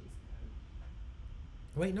 She's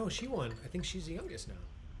good. Wait, no, she won. I think she's the youngest now.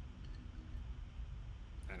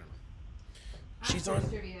 I don't know. She's Oscars on.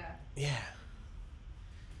 trivia. Yeah.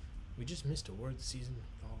 We just missed awards season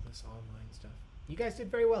with all this online stuff. You guys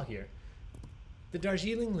did very well here. The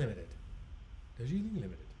Darjeeling Limited. Darjeeling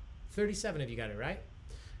Limited. 37 of you got it right.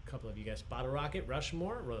 A couple of you guys. Bottle Rocket,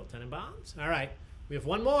 Rushmore, Royal Tenenbaums. All right. We have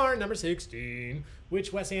one more, number 16.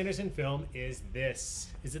 Which Wes Anderson film is this?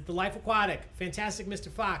 Is it The Life Aquatic, Fantastic Mr.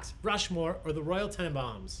 Fox, Rushmore, or The Royal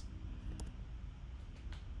Tenenbaums?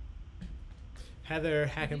 Heather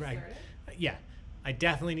Have you Hackenberg. started? Yeah. I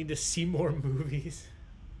definitely need to see more movies.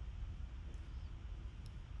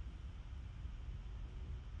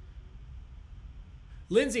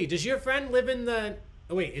 Lindsay, does your friend live in the...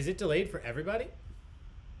 Oh, wait. Is it delayed for everybody?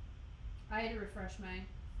 I had to refresh mine.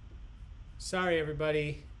 Sorry,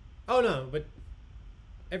 everybody. Oh, no, but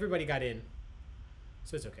everybody got in.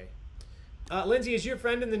 So it's okay. Lindsay, is your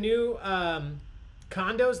friend in the new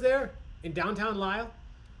condos there in downtown Lisle?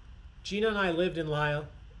 Gina and I lived in Lisle,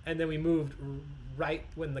 and then we moved right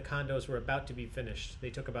when the condos were about to be finished. They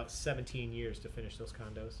took about 17 years to finish those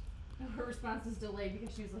condos. Her response is delayed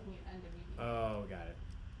because she was looking at NWB. Oh, got it.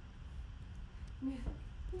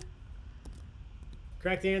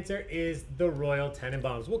 Correct answer is the Royal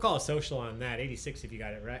Tenenbaums. We'll call a social on that. 86 if you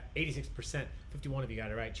got it right. 86%. 51 if you got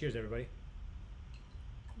it right. Cheers, everybody.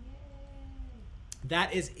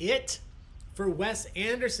 That is it for Wes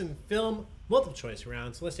Anderson film multiple choice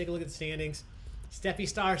round. So let's take a look at the standings. Steffi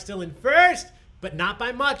Starr still in first, but not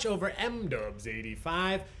by much over M-Dubs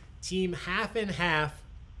 85. Team half and half.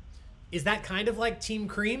 Is that kind of like Team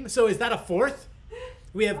Cream? So is that a fourth?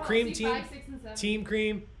 We have Cream see, Team, 5, 6, and 7. Team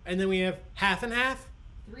Cream, and then we have half and half?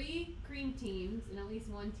 3 cream teams and at least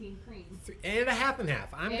 1 team cream. And a half and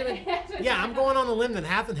half. I'm And gonna, a half and yeah, I'm going on a limb that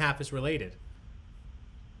half and half is related.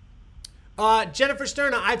 Jennifer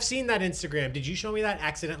Sterna, I've seen that Instagram. Did you show me that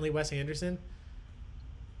accidentally, Wes Anderson?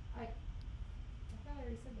 I thought I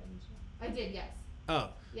already said that in the show. I did, yes. Oh,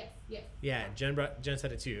 Yes, yes. yeah. Jen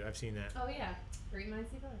said it too. I've seen that. Oh, yeah. Great minds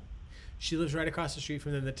think alike. She lives right across the street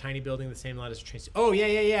from them, the tiny building, the same lot as Tracy. Oh, yeah,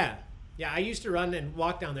 yeah, yeah. Yeah, I used to run and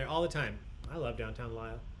walk down there all the time. I love downtown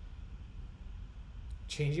Lisle.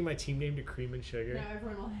 Changing my team name to Cream and Sugar. No,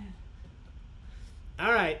 everyone will have.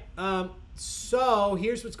 All right. So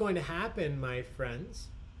here's what's going to happen, my friends.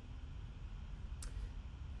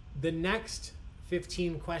 The next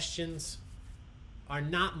 15 questions are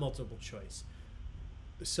not multiple choice.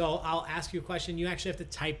 So I'll ask you a question. You actually have to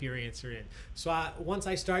type your answer in. So once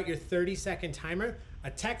I start your 30-second timer,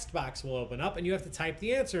 a text box will open up and you have to type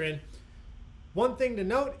the answer in. One thing to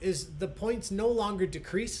note is the points no longer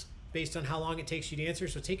decrease based on how long it takes you to answer.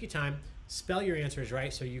 So take your time, spell your answers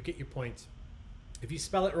right so you get your points. If you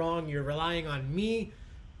spell it wrong, you're relying on me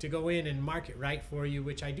to go in and mark it right for you,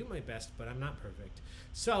 which I do my best, but I'm not perfect.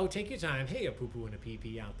 So take your time. Hey, a poo-poo and a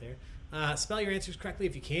pee-pee out there. Spell your answers correctly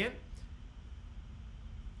if you can.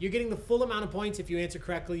 You're getting the full amount of points if you answer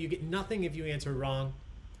correctly. You get nothing if you answer wrong.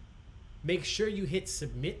 Make sure you hit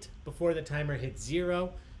submit before the timer hits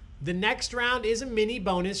 0. The next round is a mini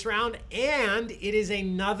bonus round, and it is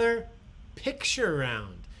another picture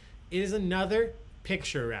round. It is another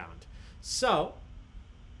picture round. So,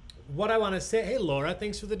 what I want to say, hey Laura,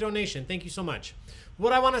 thanks for the donation. Thank you so much.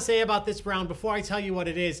 What I want to say about this round before I tell you what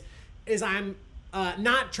it is I'm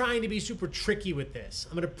not trying to be super tricky with this.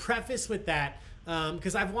 I'm going to preface with that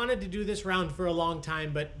because I've wanted to do this round for a long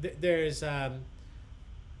time, but there's a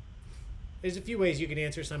few ways you can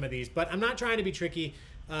answer some of these, but I'm not trying to be tricky.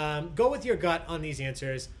 Go with your gut on these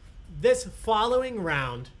answers. This following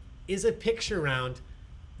round is a picture round.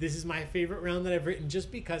 This is my favorite round that I've written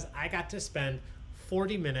just because I got to spend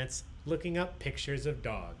 40 minutes looking up pictures of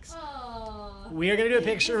dogs. Aww. We are going to do a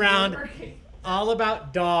picture round all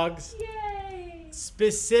about dogs. Yay!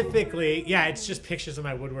 Specifically, yeah, it's just pictures of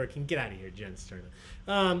my woodworking. Get out of here, Jen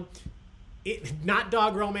Sterna. Not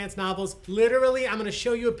dog romance novels. Literally, I'm going to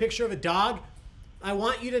show you a picture of a dog. I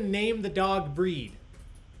want you to name the dog breed.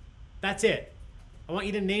 That's it. I want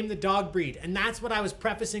you to name the dog breed. And that's what I was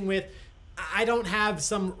prefacing with. I don't have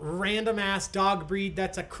some random ass dog breed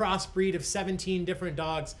that's a crossbreed of 17 different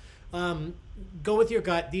dogs. Go with your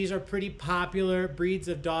gut. These are pretty popular breeds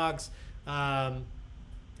of dogs.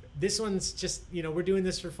 This one's just, we're doing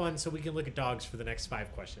this for fun so we can look at dogs for the next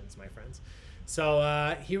 5 questions, my friends.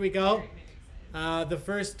 So here we go. The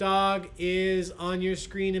first dog is on your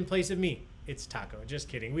screen in place of me. It's Taco. Just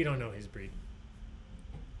kidding. We don't know his breed.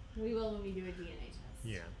 We will when we do a DNA test.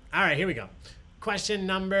 Yeah. All right, here we go. Question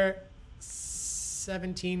number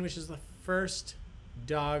 17, which is the first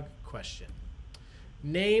dog question.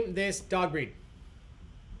 Name this dog breed.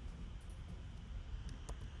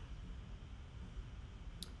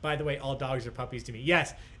 By the way, all dogs are puppies to me.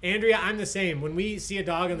 Yes, Andrea, I'm the same. When we see a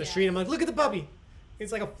dog on the street, I'm like, look at the puppy.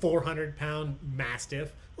 It's like a 400-pound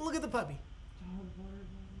Mastiff. Look at the puppy.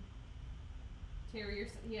 Terrier,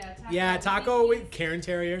 Taco. Yeah, Taco with Cairn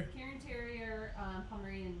Terrier. Cairn Terrier,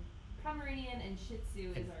 Pomeranian, and Shih Tzu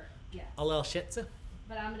is our guess. A little Shih Tzu.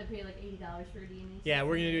 But I'm gonna pay like $80 for a DNA. Yeah,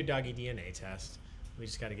 we're gonna do a doggy DNA test. We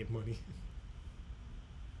just gotta get money.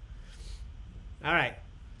 All right.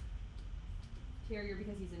 Terrier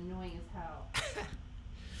because he's annoying as hell.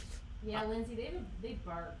 Yeah, Lindsay, they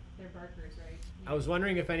bark. They're barkers, right? I was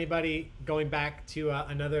wondering if anybody, going back to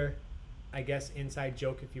another, I guess, inside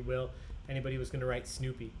joke, if you will, anybody was going to write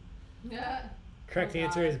Snoopy. Yeah. Correct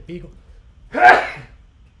answer is Beagle. Bless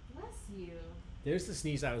you. There's the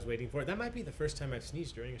sneeze I was waiting for. That might be the first time I've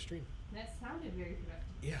sneezed during a stream. That sounded very productive.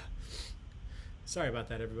 Yeah. Sorry about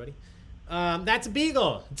that, everybody. That's a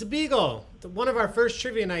Beagle. It's a Beagle. One of our first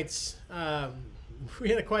trivia nights, we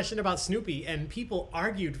had a question about Snoopy, and people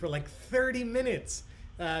argued for like 30 minutes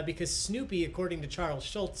because Snoopy, according to Charles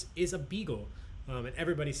Schultz, is a Beagle. And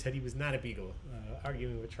everybody said he was not a Beagle,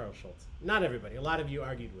 arguing with Charles Schultz. Not everybody. A lot of you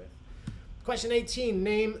argued with. Question 18.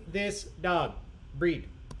 Name this dog. Breed.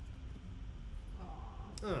 Aww.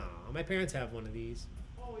 Oh, my parents have one of these.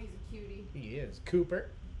 Oh, he's a cutie. He is. Cooper.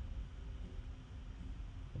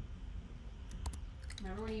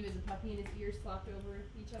 Remember when he was a puppy and his ears flopped over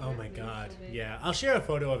each other? Oh my They were God. so big? Yeah. I'll share a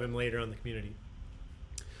photo of him later on the community.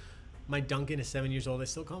 My Duncan is 7 years old. I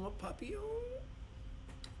still call him a puppy. Oh.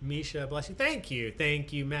 Misha, bless you. Thank you.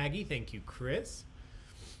 Thank you, Maggie. Thank you, Chris.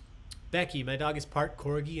 Becky, my dog is part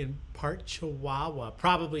Corgi and part Chihuahua.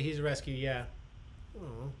 Probably he's a rescue, yeah.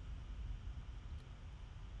 Oh.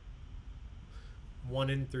 1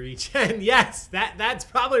 in 3. 10. Yes, that's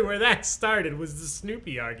probably where that started, was the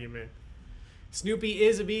Snoopy argument. Snoopy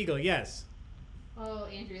is a Beagle, yes. Oh,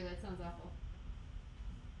 Andrea, that sounds awful.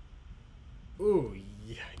 Ooh,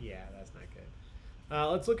 yeah, that's not good.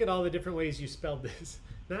 Let's look at all the different ways you spelled this.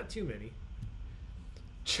 Not too many.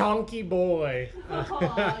 Chonky boy. Oh,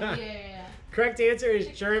 yeah. Correct answer is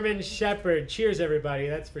German Shepherd. Cheers, everybody.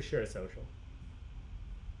 That's for sure a social.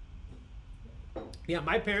 Yeah,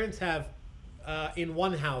 my parents have, in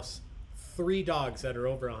one house, 3 dogs that are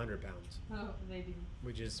over 100 pounds. Oh, they do.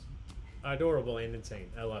 Which is adorable and insane.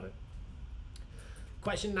 I love it.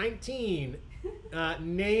 Question 19.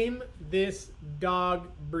 Name this dog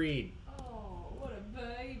breed. Oh, what a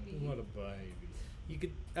baby. What a baby. You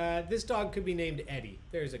could. This dog could be named Eddie.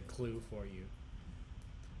 There's a clue for you.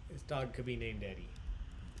 This dog could be named Eddie.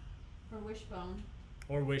 Or Wishbone.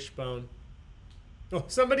 Or Wishbone. Oh,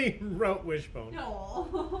 somebody wrote Wishbone.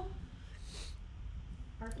 No.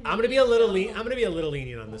 I'm gonna be a little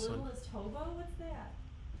lenient on this one. The Littlest Hobo? What's that?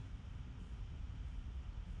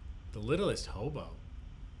 The Littlest Hobo.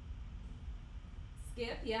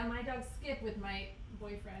 Skip? Yeah, my dog Skip with my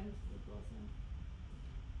boyfriend, Luke Wilson.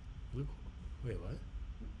 Luke. Wait, what?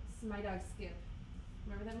 This is my dog Skip.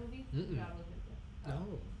 Remember that movie? Mm-mm. God, look at that.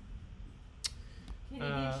 No.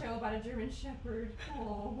 Canadian show about a German Shepherd.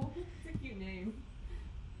 Oh, it's a cute name.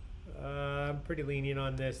 I'm pretty lenient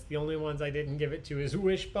on this. The only ones I didn't give it to is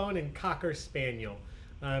Wishbone and Cocker Spaniel.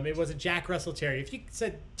 It was a Jack Russell Terrier. If you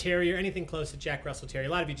said Terrier, anything close to Jack Russell Terrier,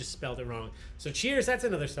 a lot of you just spelled it wrong. So cheers, that's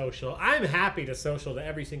another social. I'm happy to social to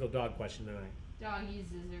every single dog question tonight. Doggies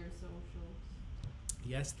deserve socials.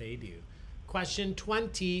 Yes, they do. Question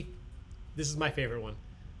 20. This is my favorite one.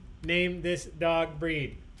 Name this dog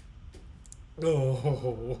breed. Oh,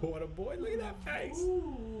 what a boy. Look at that face.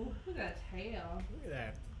 Ooh, look at that tail. Look at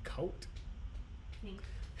that coat. Pink.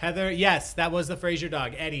 Heather, yes, that was the Fraser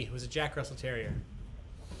dog. Eddie was a Jack Russell Terrier.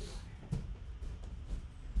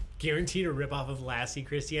 Guaranteed a rip off of Lassie,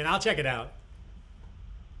 Christiane. I'll check it out.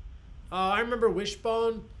 Oh, I remember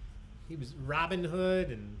Wishbone. He was Robin Hood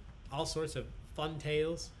and all sorts of fun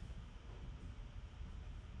tales.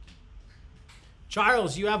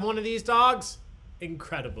 Charles, you have one of these dogs?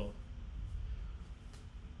 Incredible.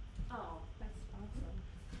 Oh, that's awesome.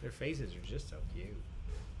 Their faces are just so cute.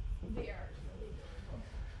 They are really adorable.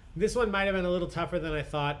 This one might have been a little tougher than I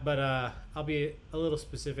thought, but I'll be a little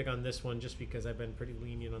specific on this one just because I've been pretty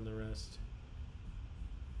lenient on the rest.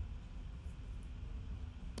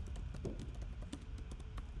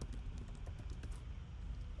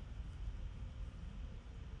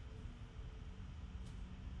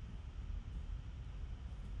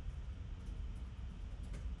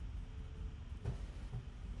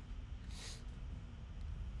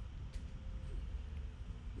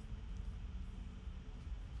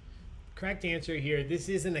 Correct answer here. This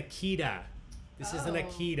is an Akita. This is an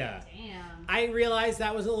Akita. Damn. I realized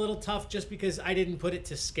that was a little tough just because I didn't put it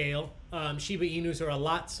to scale. Shiba Inus are a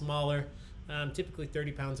lot smaller, typically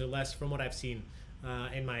 30 pounds or less from what I've seen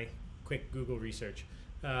in my quick Google research.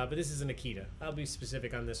 But this is an Akita. I'll be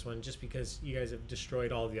specific on this one just because you guys have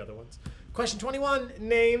destroyed all the other ones. Question 21.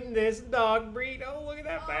 Name this dog breed. Oh, look at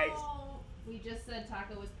that face. We just said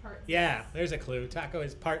Taco was part Yeah, this. there's a clue. Taco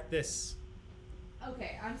is part this.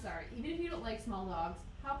 Okay, I'm sorry. Even if you don't like small dogs,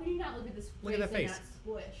 how can you not look at this Look at that and face. not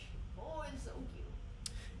squish? Oh, it's so cute.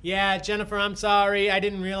 Yeah, Jennifer, I'm sorry. I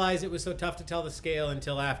didn't realize it was so tough to tell the scale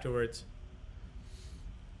until afterwards.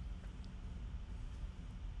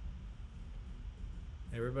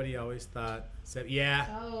 Everybody always thought, yeah.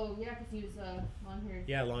 Oh, yeah, because he was long-haired.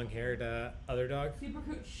 Yeah, long-haired other dog. Super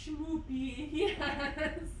cute Schmoopy.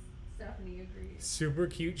 Yes. Stephanie agrees. Super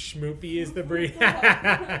cute Schmoopy is the breed.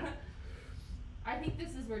 I think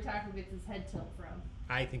this is where Taco gets his head tilt from.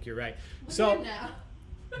 I think you're right. Look So at him now.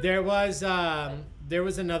 there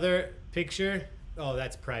was another picture. Oh,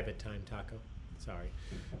 that's private time, Taco. Sorry.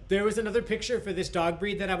 There was another picture for this dog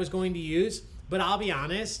breed that I was going to use, but I'll be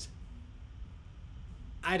honest.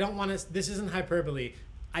 I don't want to. This isn't hyperbole.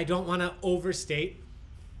 I don't want to overstate.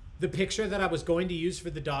 The picture that I was going to use for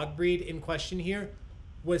the dog breed in question here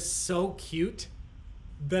was so cute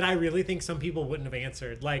that I really think some people wouldn't have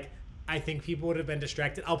answered. Like, I think people would have been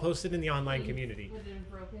distracted. I'll post it in the online community. Would it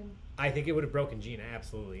have broken? I think it would have broken Gina,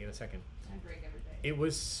 absolutely, in a second. I break every day. It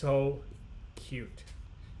was so cute.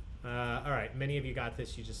 All right, many of you got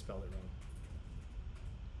this. You just spelled it wrong.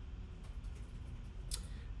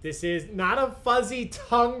 This is not a fuzzy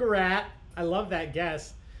tongue rat. I love that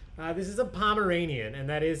guess. This is a Pomeranian, and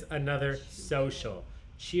that is another social.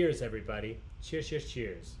 Cheers, everybody. Cheers, cheers,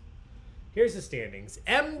 cheers. Here's the standings.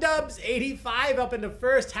 M-Dubs 85 up into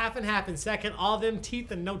first, half and half in second. All them teeth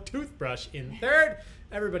and no toothbrush in third.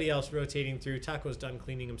 Everybody else rotating through. Taco's done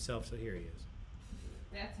cleaning himself, so here he is.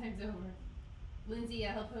 That time's over. Lindsay,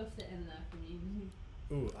 yeah, he'll post it in the community.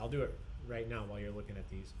 Ooh, I'll do it right now while you're looking at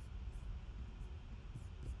these.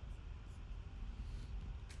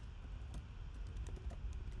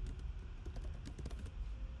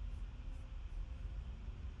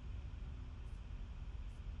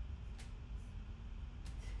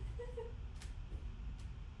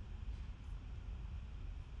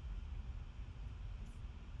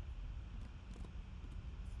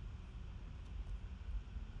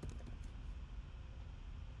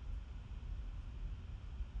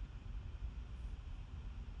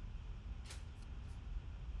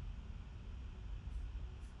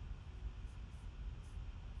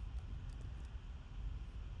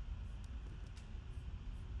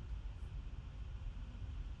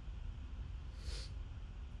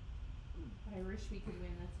 I wish we could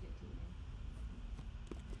win. Let's get team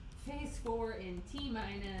in. Phase 4 in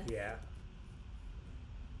T-minus. Yeah.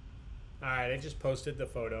 All right, I just posted the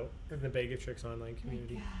photo in the Baig-O-Tricks online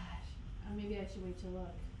community. My gosh. Maybe I should wait to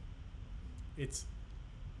look. It's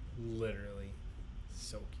literally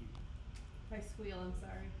so cute. If I squeal, I'm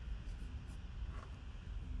sorry.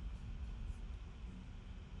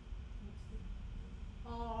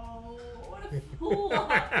 Oh, what a fool.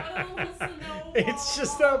 What a little snowball. It's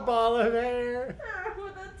just a ball of hair.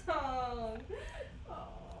 With a tongue.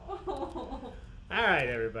 Oh. All right,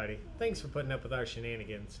 everybody. Thanks for putting up with our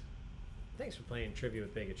shenanigans. Thanks for playing trivia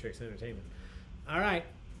with Baig-O-Tricks Entertainment. All right,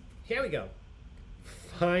 here we go.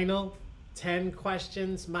 Final 10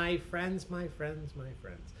 questions, my friends, my friends, my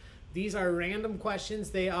friends. These are random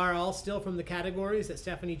questions. They are all still from the categories that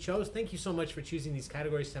Stephanie chose. Thank you so much for choosing these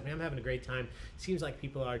categories, Stephanie. I'm having a great time. Seems like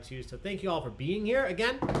people are too. So thank you all for being here.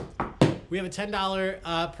 Again, we have a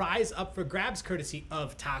 $10 prize up for grabs courtesy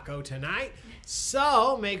of Taco tonight.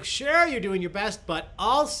 So make sure you're doing your best, but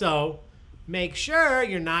also make sure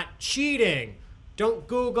you're not cheating. Don't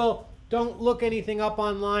Google, don't look anything up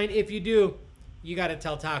online. If you do, you got to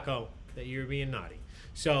tell Taco that you're being naughty.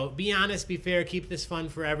 So be honest, be fair, keep this fun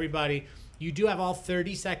for everybody. You do have all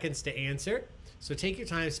 30 seconds to answer. So take your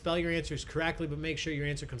time, spell your answers correctly, but make sure your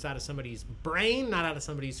answer comes out of somebody's brain, not out of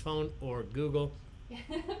somebody's phone or Google.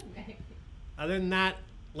 Other than that,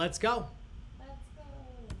 Let's go. Let's go.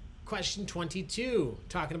 Question 22.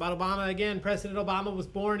 Talking about Obama again. President Obama was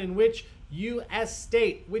born in which U.S.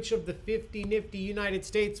 state? Which of the 50 nifty United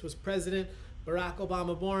States was President Barack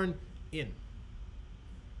Obama born in?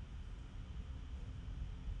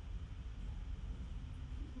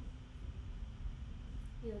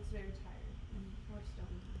 He looks very tired and more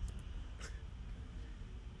stoned.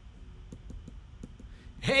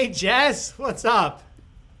 Hey, Jess. What's up?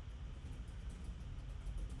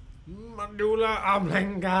 Medulla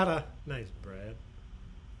oblongata. Nice, Brad.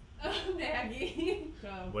 Maggie.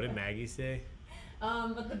 What did Maggie say?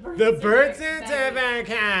 But the bird. The bird certificate.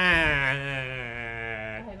 certificate.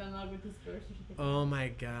 I'm in love with this bird certificate. Oh my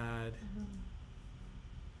God.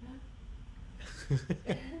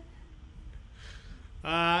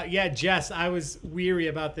 Yeah, Jess, I was weary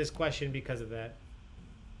about this question because of that.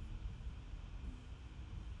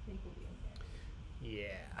 I think we'll be okay.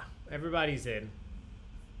 Yeah, everybody's in.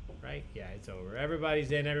 Right? Yeah, it's over.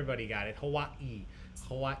 Everybody's in. Everybody got it. Hawaii.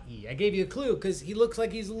 Hawaii. I gave you a clue because he looks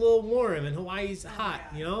like he's a little warm and Hawaii's hot.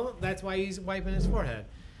 yeah. You know? That's why he's wiping his forehead.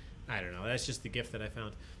 I don't know. That's just the gift that I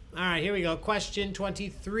found. All right, here we go. Question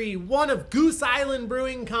 23. One of Goose Island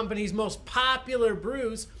Brewing Company's most popular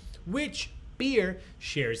brews, which beer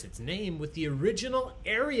shares its name with the original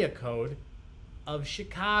area code of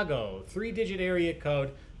Chicago? 3-digit area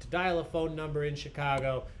code to dial a phone number in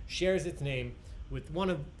Chicago. Shares its name with one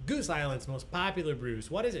of Goose Island's most popular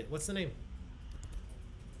brews. What is it? What's the name?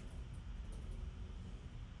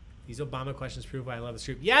 These Obama questions prove why I love this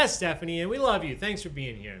group. Yes, Stephanie, and we love you. Thanks for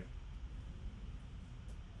being here.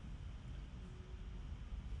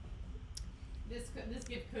 This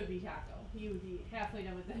gift could be Taco. He would be halfway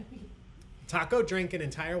done with that. Taco drank an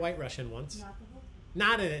entire White Russian once. Not the whole.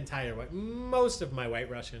 Not an entire White, most of my White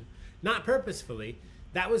Russian. Not purposefully.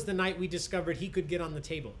 That was the night we discovered he could get on the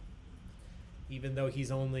table. Even though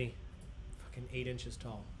he's only fucking 8 inches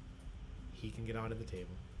tall. He can get onto the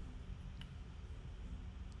table.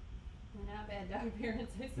 We're not bad dog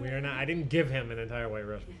parents. I We swear. are not. I didn't give him an entire White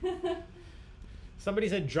Russian. Somebody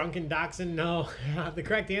said drunken dachshund. No. The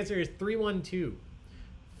correct answer is 312.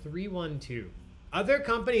 312. Other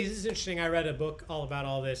companies, this is interesting. I read a book all about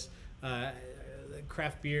all this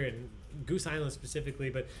craft beer and Goose Island specifically.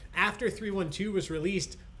 But after 312 was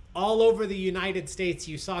released, all over the United States,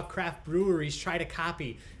 you saw craft breweries try to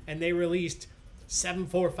copy. And they released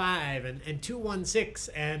 745 and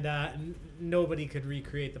 216. And nobody could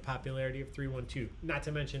recreate the popularity of 312. Not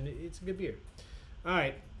to mention, it's a good beer. All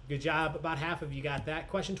right. Good job. About half of you got that.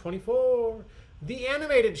 Question 24. The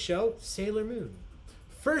animated show Sailor Moon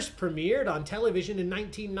first premiered on television in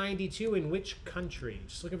 1992 in which country?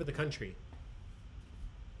 Just looking for the country.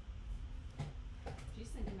 She's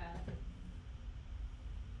thinking about it.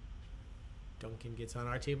 Duncan gets on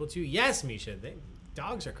our table too. Yes, Misha.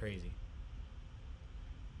 Dogs are crazy.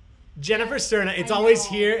 Jennifer Sterna. It's I always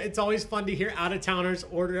know. here. It's always fun to hear out-of-towners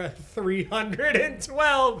order a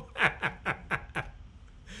 312.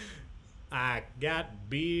 I got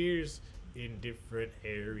beers in different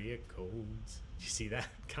area codes. Did you see that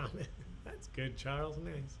comment? That's good, Charles.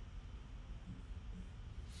 Nice.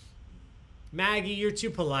 Maggie, you're too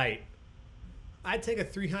polite. I'd take a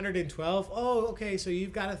 312. Oh, okay, so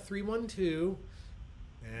you've got a 312.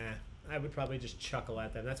 I would probably just chuckle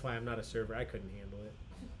at that. That's why I'm not a server. I couldn't handle it.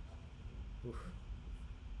 Oof.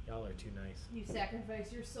 Y'all are too nice. You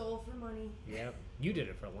sacrifice your soul for money. Yep. You did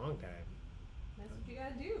it for a long time. That's what you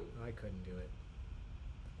gotta do. I couldn't do it.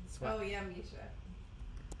 That's why- Oh yeah, Misha.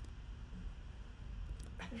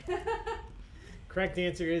 Correct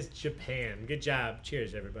answer is Japan. Good job.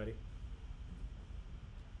 Cheers, everybody.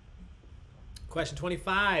 Question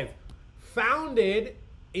 25. Founded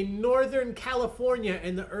in Northern California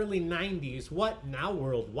in the early 90s, what now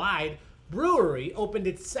worldwide brewery opened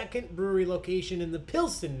its second brewery location in the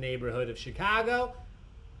Pilsen neighborhood of Chicago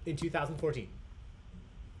in 2014?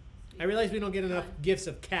 I realize we don't get enough gifts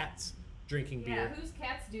of cats drinking Yeah, beer. whose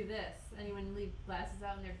cats do this? Anyone leave glasses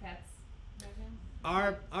out and their cats?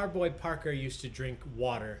 Reckon? Our boy Parker used to drink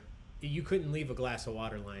water. You couldn't leave a glass of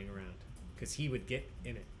water lying around because he would get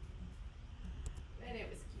in it. And it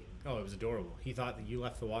was cute. Oh, it was adorable. He thought that you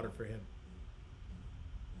left the water for him.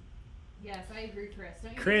 Yes, I agree, Chris.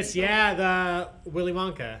 Don't you Chris, think you yeah, the Willy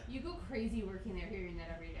Wonka. You go crazy working there, hearing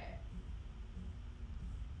that every day.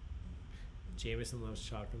 Jameson loves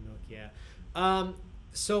chocolate milk, yeah.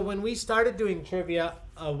 So when we started doing trivia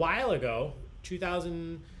a while ago,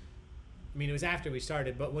 2000, I mean, it was after we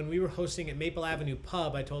started, but when we were hosting at Maple Avenue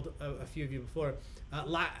Pub, I told a few of you before,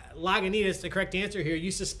 Lagunitas, the correct answer here,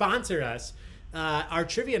 used to sponsor us, our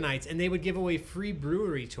trivia nights, and they would give away free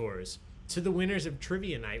brewery tours to the winners of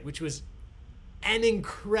trivia night, which was an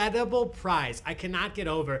incredible prize. I cannot get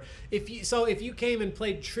over. If you came and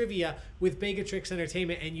played trivia with Baig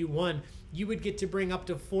Entertainment and you won, you would get to bring up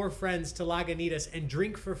to 4 friends to Lagunitas and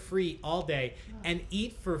drink for free all day and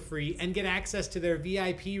eat for free and get access to their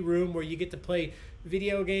VIP room where you get to play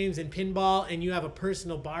video games and pinball and you have a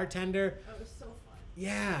personal bartender. That was so fun.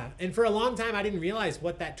 Yeah, and for a long time I didn't realize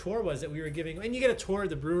what that tour was that we were giving. And you get a tour of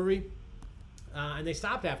the brewery, and they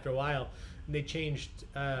stopped after a while. And they changed.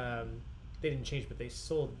 They didn't change, but they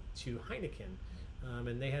sold to Heineken,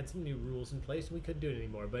 and they had some new rules in place, and we couldn't do it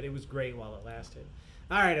anymore. But it was great while it lasted.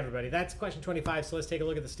 All right, everybody, that's question 25. So let's take a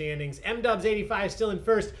look at the standings. M-Dubs 85 still in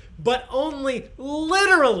first, but only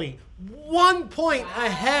literally 1 point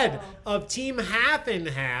ahead of Team Half and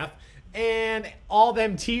Half, and all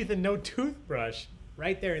them teeth and no toothbrush.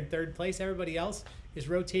 Right there in third place. Everybody else is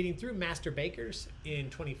rotating through. Master Bakers in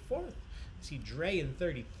 24th. See Dre in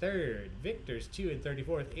 33rd. Victor's 2 in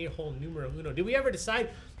 34th. A-hole numero uno. Did we ever decide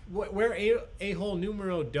where A-hole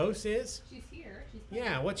numero dos is? She's here.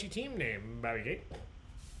 Yeah, what's your team name, Baig?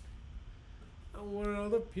 A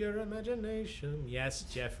world of pure imagination. Yes,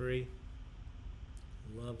 Jeffrey.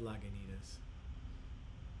 Love Lagunitas.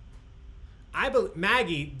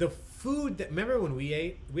 Maggie, the food that, remember when we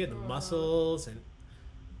ate? We had the mussels, and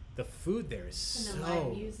the food there is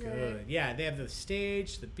so good. Yeah, they have the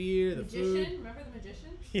stage, the beer, the food. Remember the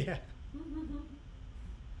magician? Yeah.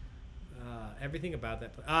 Everything about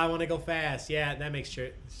that. I want to go fast. Yeah, that makes sure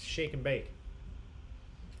shake and bake.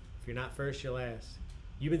 If you're not first, you're last.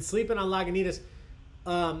 You've been sleeping on Lagunitas.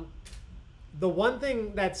 The one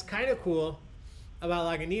thing that's kind of cool about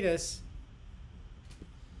Lagunitas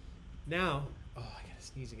now, I gotta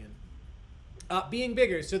sneeze again. Being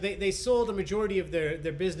bigger, so they sold a majority of their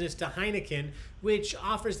business to Heineken, which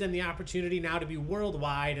offers them the opportunity now to be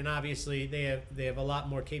worldwide, and obviously they have a lot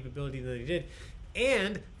more capability than they did.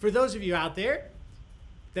 And for those of you out there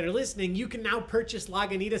that are listening, you can now purchase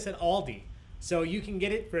Lagunitas at Aldi. So you can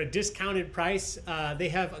get it for a discounted price. They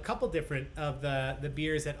have a couple different of the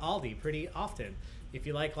beers at Aldi pretty often. If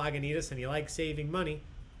you like Lagunitas and you like saving money,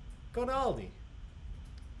 go to Aldi.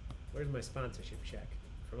 Where's my sponsorship check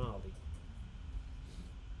from Aldi?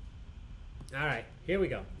 All right, here we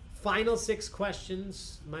go. Final 6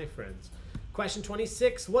 questions, my friends. Question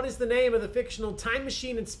 26. What is the name of the fictional time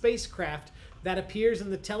machine and spacecraft that appears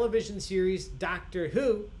in the television series Doctor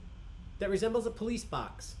Who that resembles a police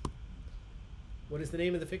box? What is the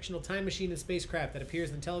name of the fictional time machine and spacecraft that appears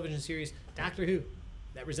in the television series Doctor Who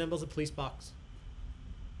that resembles a police box?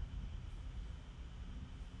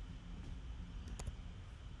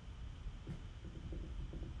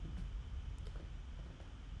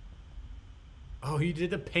 Oh, you did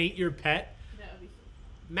the paint your pet? That would be so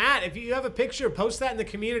fun. Matt, if you have a picture, post that in the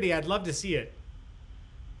community. I'd love to see it.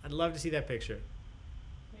 I'd love to see that picture.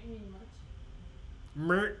 What do you mean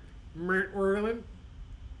much? Mert Whirlin.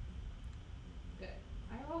 Good.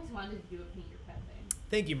 I always wanted to do a paint your pet thing.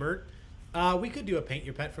 Thank you, Mert. We could do a paint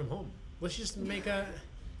your pet from home. Let's just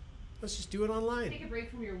let's just do it online. Take a break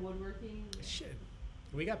from your woodworking. Shit.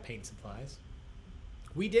 We got paint supplies.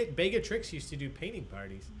 We did. Baig Tricks used to do painting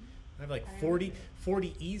parties. I have like 40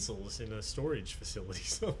 easels in a storage facility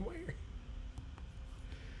somewhere.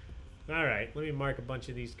 All right, let me mark a bunch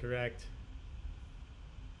of these correct.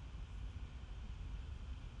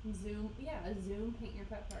 Zoom paint your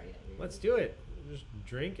pet party. Let's do it. Just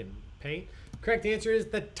drink and paint. Correct answer is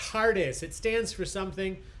the TARDIS. It stands for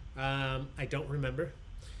something. I don't remember.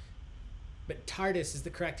 But TARDIS is the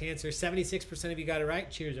correct answer. 76% of you got it right.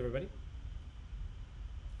 Cheers, everybody.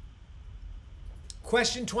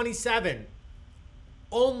 Question 27.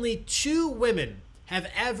 Only 2 women have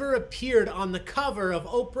ever appeared on the cover of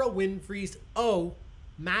Oprah Winfrey's O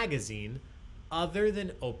magazine other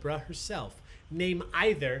than Oprah herself. Name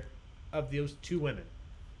either of those 2 women.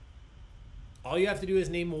 All you have to do is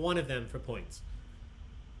name one of them for points.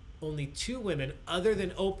 Only 2 women other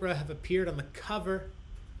than Oprah have appeared on the cover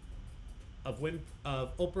of Oprah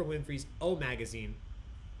Winfrey's O magazine.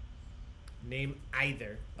 Name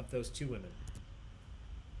either of those 2 women.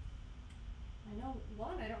 I know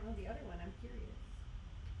one. I don't know the other one. I'm curious.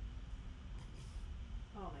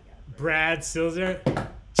 Oh my god. Brad Silzer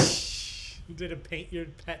did a paint your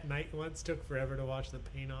pet night once. Took forever to wash the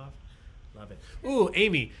paint off. Love it. Ooh,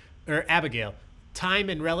 Amy or Abigail. Time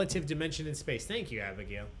and relative dimension in space. Thank you,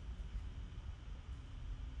 Abigail.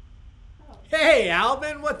 Oh. Hey,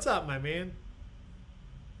 Alvin. What's up, my man?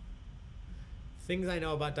 Things I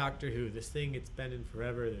know about Doctor Who. This thing, it's been in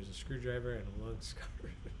forever. There's a screwdriver and a long scarf.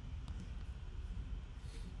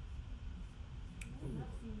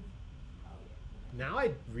 Now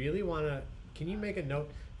I really want to... Can you make a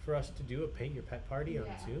note for us to do a paint your pet party on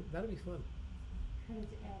Zoom? That'll be fun. Credit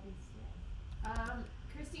to Abby still.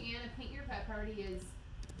 Christy Ann, a Paint Your Pet Party is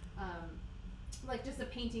like just a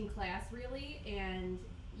painting class, really, and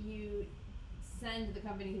you send the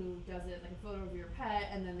company who does it like a photo of your pet,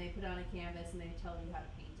 and then they put it on a canvas and they tell you how to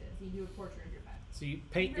paint it. So you do a portrait of your pet. So you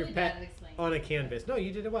paint really your pet on a canvas. No,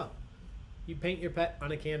 you did it well. You paint your pet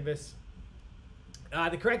on a canvas.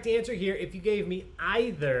 The correct answer here, if you gave me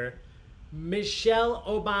either Michelle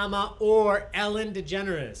Obama or Ellen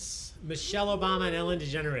DeGeneres. Michelle Obama and Ellen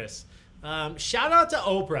DeGeneres. Shout out to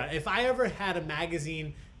Oprah. If I ever had a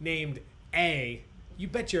magazine named A, you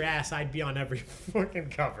bet your ass I'd be on every fucking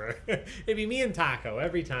cover. It'd be me and Taco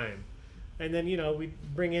every time. And then, you know, we'd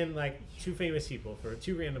bring in like 2 famous people for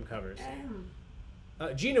 2 random covers.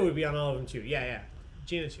 Gina would be on all of them too. Yeah.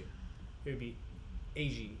 Gina too. It would be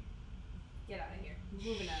AG. Get out of here.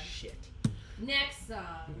 Moving on. Shit.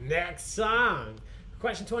 Next song.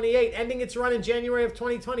 Question 28. Ending its run in January of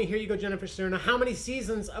 2020. Here you go, Jennifer Sterna. How many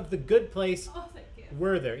seasons of The Good Place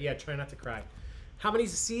were there? Yeah, try not to cry. How many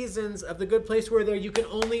seasons of The Good Place were there? You can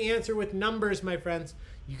only answer with numbers, my friends.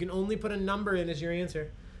 You can only put a number in as your answer.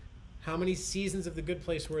 How many seasons of The Good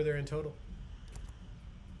Place were there in total?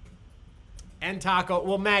 And Taco.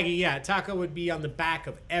 Well, Maggie, yeah. Taco would be on the back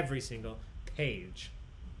of every single page.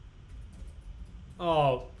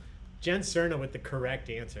 Oh, Jen Cerna with the correct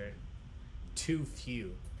answer. Too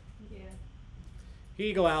few. Yeah. Here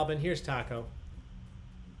you go, Albin. Here's Taco.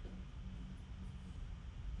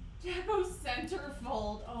 Taco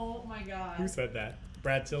centerfold. Oh my god. Who said that?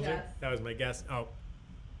 Brad Silver? Yes. That was my guess. Oh.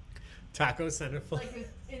 Taco centerfold. Like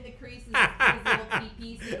in the creases, these little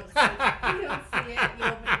pee-pees. You don't see it. You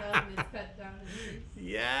open it up and it's cut down in the crease.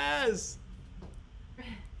 Yes.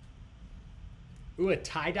 Ooh, a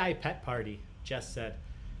tie-dye pet party, Jess said.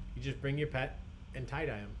 You just bring your pet and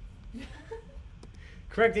tie-dye him.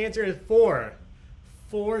 Correct answer is 4.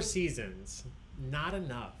 4 seasons. Not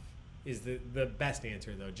enough is the best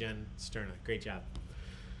answer, though, Jen Sterna. Great job.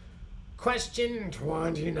 Question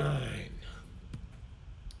 29.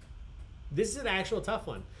 This is an actual tough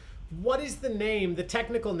one. What is the name, the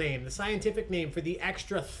technical name, the scientific name for the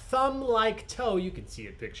extra thumb-like toe, you can see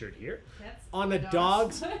it pictured here, on a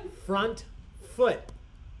dog's front foot?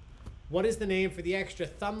 What is the name for the extra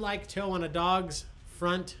thumb-like toe on a dog's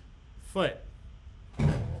front foot?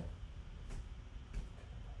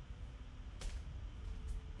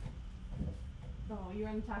 Oh, you're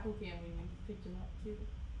on the taco cam when you picked him up, too.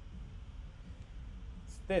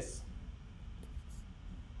 It's this.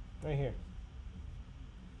 Right here.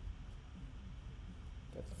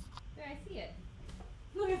 There, I see it.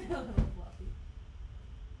 Look at that little fluffy.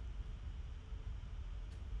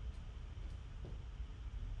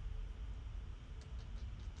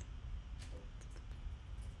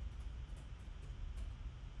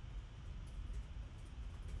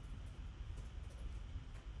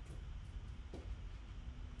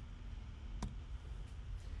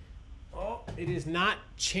 Oh, it is not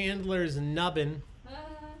Chandler's nubbin.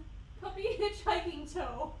 Puppy hitchhiking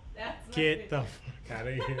toe. That's Get the fuck out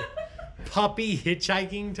of here. Puppy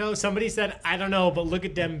hitchhiking toe? Somebody said, I don't know, but look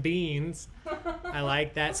at them beans. I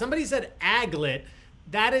like that. Somebody said aglet.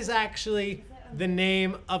 That is actually the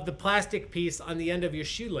name of the plastic piece on the end of your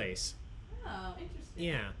shoelace. Oh, interesting.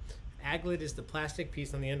 Yeah. Aglet is the plastic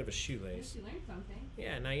piece on the end of a shoelace. You learned something.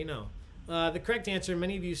 Yeah, now you know. The correct answer,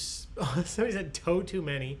 many of you, somebody said toe too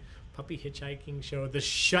many. Puppy hitchhiking show, the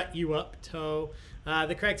shut you up toe.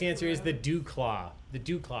 The correct answer is the dew claw. The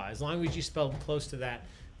dew claw. As long as you spelled close to that.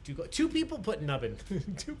 Dew claw. 2 people put nubbin.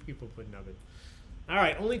 2 people put nubbin. All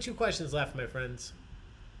right, only 2 questions left, my friends.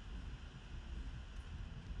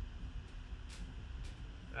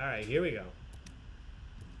 All right, here we go.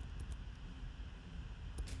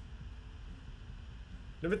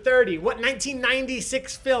 Number 30, what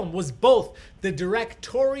 1996 film was both the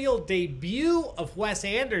directorial debut of Wes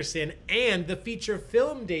Anderson and the feature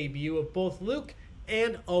film debut of both Luke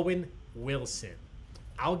and Owen Wilson?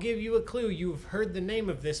 I'll give you a clue. You've heard the name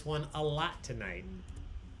of this one a lot tonight.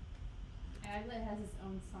 Aglet has his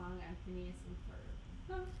own song on Phineas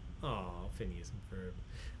and Ferb. Oh, Phineas and Ferb.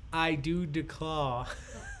 I do declaw.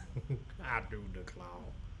 I do declaw.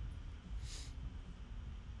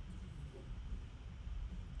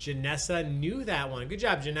 Janessa knew that one. Good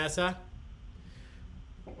job, Janessa.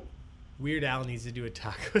 Weird Al needs to do a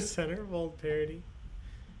Taco Centerfold parody.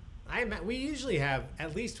 We usually have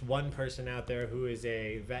at least one person out there who is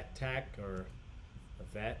a vet tech or a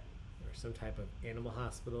vet or some type of animal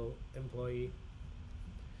hospital employee.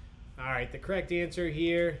 All right, the correct answer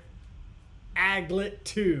here, Aglet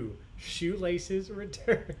 2, shoelaces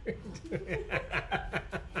returned.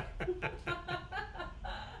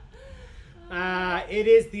 It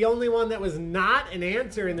is the only one that was not an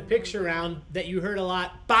answer in the picture round that you heard a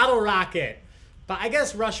lot. Bottle Rocket. But I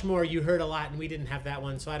guess Rushmore you heard a lot, and we didn't have that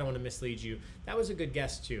one, so I don't want to mislead you. That was a good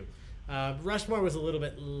guess, too. Rushmore was a little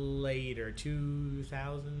bit later,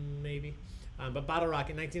 2000 maybe. But Bottle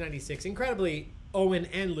Rocket, 1996. Incredibly, Owen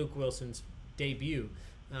and Luke Wilson's debut.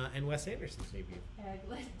 And Wes Anderson's debut.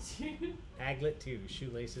 Aglet 2,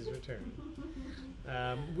 Shoelaces Return.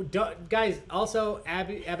 Guys, also,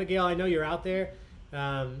 Abigail, I know you're out there.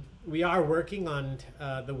 We are working on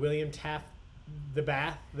the William Taft The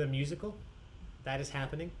Bath, the musical. That is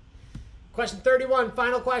happening. Question 31,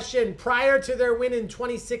 final question. Prior to their win in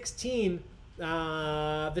 2016,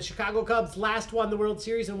 the Chicago Cubs last won the World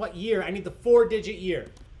Series in what year? I need the 4-digit year.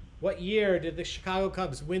 What year did the Chicago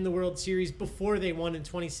Cubs win the World Series before they won in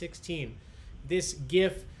 2016? This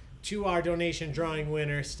gift to our donation drawing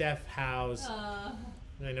winner, Steph Howes.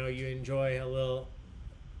 I know you enjoy a little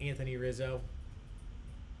Anthony Rizzo.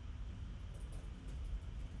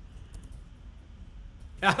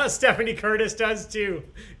 Stephanie Curtis does too.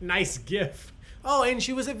 Nice gift. Oh, and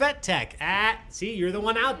she was at Vet Tech. See, you're the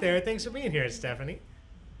one out there. Thanks for being here, Stephanie.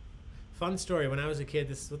 Fun story. When I was a kid,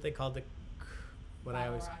 this is what they called the...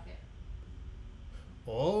 Rocket.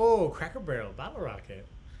 Oh, Cracker Barrel, Bottle Rocket.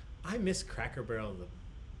 I miss Cracker Barrel, the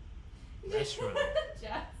restaurant.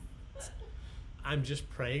 I'm just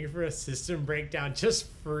praying for a system breakdown. Just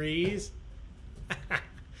freeze.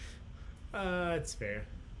 It's fair.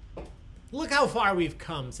 Look how far we've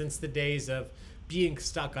come since the days of being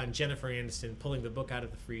stuck on Jennifer Aniston pulling the book out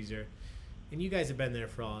of the freezer. And you guys have been there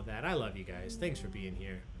for all of that. I love you guys. Thanks for being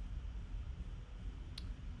here.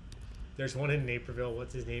 There's one in Naperville.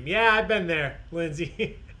 What's his name? Yeah, I've been there,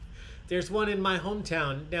 Lindsay. There's one in my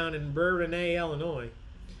hometown down in Bourbonnais, Illinois.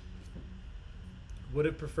 Would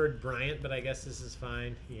have preferred Bryant, but I guess this is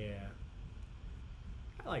fine. Yeah.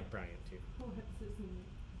 I like Bryant, too. What's his name?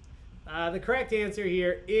 The correct answer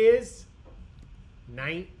here is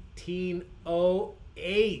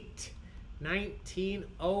 1908.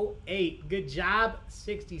 1908. Good job.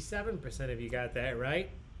 67% of you got that right.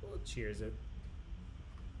 Well, cheers it.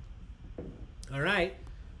 All right.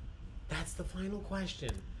 That's the final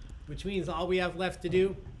question, which means all we have left to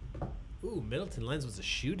do... Ooh, Middleton Lenz was a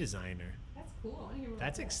shoe designer. That's cool.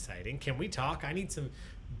 That's exciting. Can we talk? I need some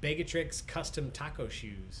Baigotricks custom taco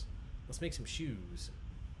shoes. Let's make some shoes.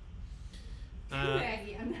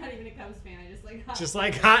 Maggie, I'm not even a Cubs fan. I just like hot. Just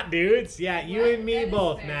like hot dudes? Yeah, you and me That is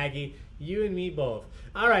both, fair. Maggie. You and me both.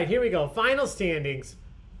 All right, here we go. Final standings.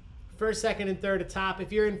 First, second, and third atop.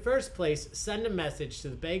 If you're in first place, send a message to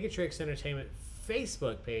the Baigotricks Entertainment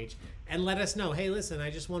Facebook page and let us know, hey, listen, I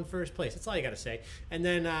just won first place. That's all you got to say. And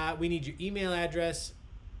then we need your email address.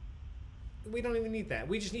 We don't even need that.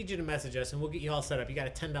 We just need you to message us, and we'll get you all set up. You got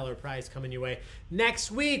a $10 prize coming your way. Next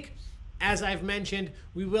week, as I've mentioned,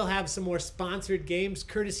 we will have some more sponsored games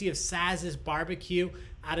courtesy of Saz's Barbecue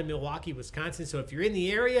out of Milwaukee, Wisconsin. So if you're in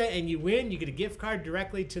the area and you win, you get a gift card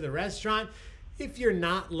directly to the restaurant. If you're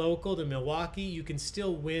not local to Milwaukee, you can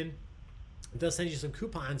still win. They'll send you some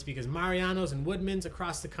coupons because Mariano's and Woodman's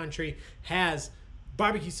across the country has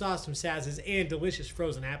barbecue sauce from Saz's and delicious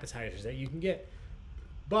frozen appetizers that you can get.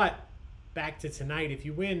 But back to tonight, if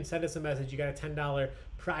you win, send us a message. You got a $10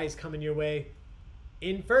 prize coming your way.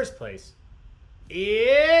 In first place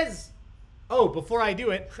is... Oh, before I do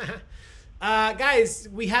it, guys,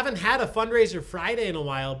 we haven't had a fundraiser Friday in a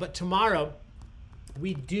while, but tomorrow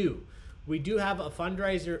we do. We do have a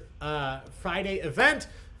fundraiser Friday event.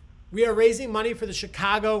 We are raising money for the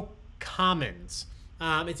Chicago Commons.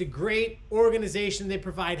 It's a great organization. They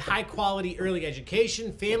provide high-quality early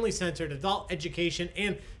education, family-centered adult education,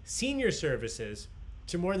 and senior services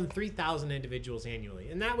to more than 3,000 individuals annually.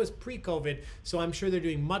 And that was pre-COVID, so I'm sure they're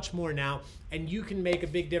doing much more now. And you can make a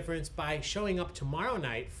big difference by showing up tomorrow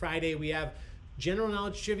night. Friday, we have general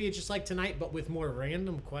knowledge trivia just like tonight, but with more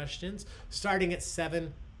random questions, starting at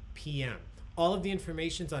 7 p.m. All of the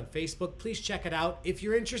information's on Facebook. Please check it out. If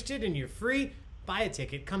you're interested and you're free, buy a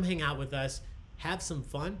ticket. Come hang out with us. Have some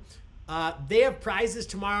fun. They have prizes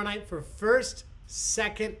tomorrow night for first,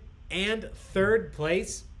 second, and third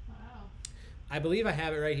place. I believe I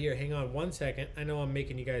have it right here. Hang on one second. I know I'm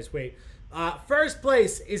making you guys wait. First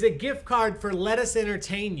place is a gift card for Let Us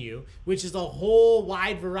Entertain You, which is a whole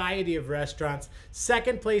wide variety of restaurants.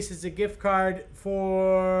 Second place is a gift card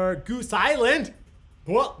for Goose Island.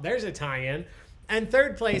 Well, there's a tie-in. And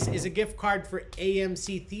third place is a gift card for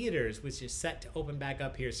AMC Theaters, which is set to open back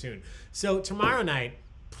up here soon. So tomorrow night,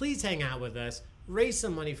 please hang out with us, raise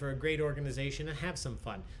some money for a great organization, and have some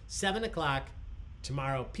fun. 7 o'clock.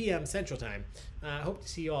 Tomorrow, p.m. Central Time. Hope to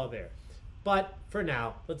see you all there. But for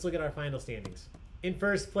now, let's look at our final standings. In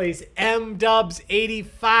first place,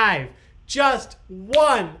 M-Dubs85. Just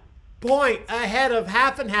 1 point ahead of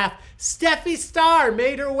half and half. Steffi Starr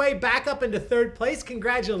made her way back up into third place.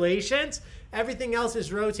 Congratulations. Everything else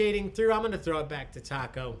is rotating through. I'm going to throw it back to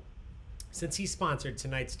Taco since he sponsored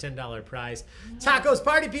tonight's $10 prize. Taco's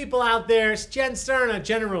party people out there. Jen Cerna,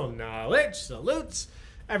 General Knowledge. Salutes.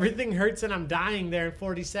 Everything hurts and I'm dying there in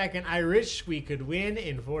 42nd. I wish we could win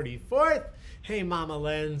in 44th. Hey, Mama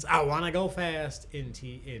Lens. I want to go fast in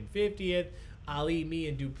 50th. Ali, me,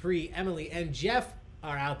 and Dupree, Emily, and Jeff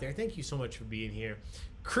are out there. Thank you so much for being here.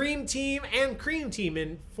 Cream Team and Cream Team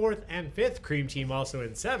in 4th and 5th. Cream Team also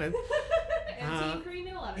in 7th. And Team Cream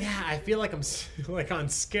in 11th. Yeah, I feel like I'm like on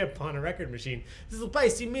skip on a record machine. This is the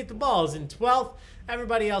place you meet the balls in 12th.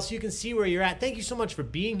 Everybody else, you can see where you're at. Thank you so much for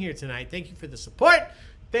being here tonight. Thank you for the support.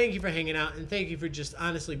 Thank you for hanging out. And thank you for just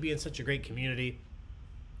honestly being such a great community.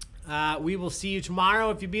 We will see you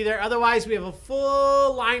tomorrow if you be there. Otherwise, we have a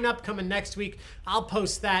full lineup coming next week. I'll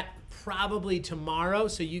post that probably tomorrow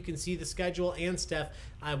so you can see the schedule. And Steph,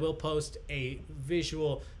 I will post a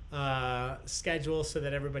visual schedule so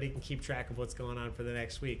that everybody can keep track of what's going on for the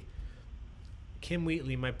next week. Kim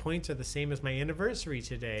Wheatley, my points are the same as my anniversary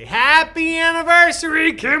today. Happy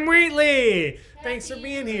anniversary, Kim Wheatley! Thanks for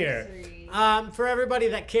being here. For everybody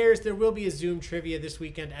that cares, there will be a Zoom trivia this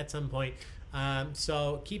weekend at some point.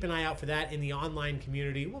 So keep an eye out for that in the online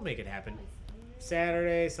community. We'll make it happen.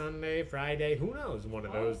 Saturday, Sunday, Friday, who knows? One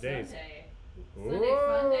of those days.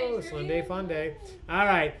 Sunday fun day. All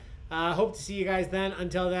right. Hope to see you guys then.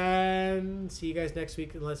 Until then, see you guys next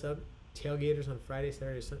week. Unless tailgaters on Friday,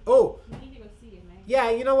 Saturday, Sunday. Oh, We need to go see you, Maggie. yeah.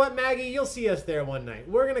 You know what, Maggie? You'll see us there one night.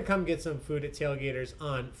 We're gonna come get some food at tailgaters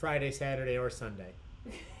on Friday, Saturday, or Sunday.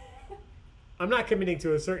 I'm not committing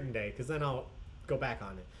to a certain day because then I'll go back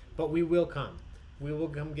on it. But we will come. We will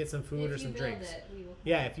come get some food or some drinks.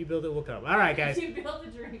 Yeah, if you build it, we'll come. All right, guys. If you build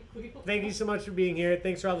the drink, we will. Thank you so much for being here.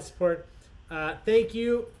 Thanks for all the support. Thank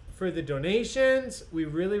you for the donations. We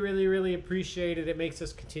really, really, really appreciate it. It makes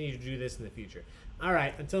us continue to do this in the future. All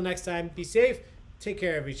right, until next time, be safe, take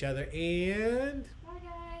care of each other, and Bye,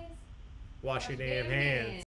 guys. wash your damn hands.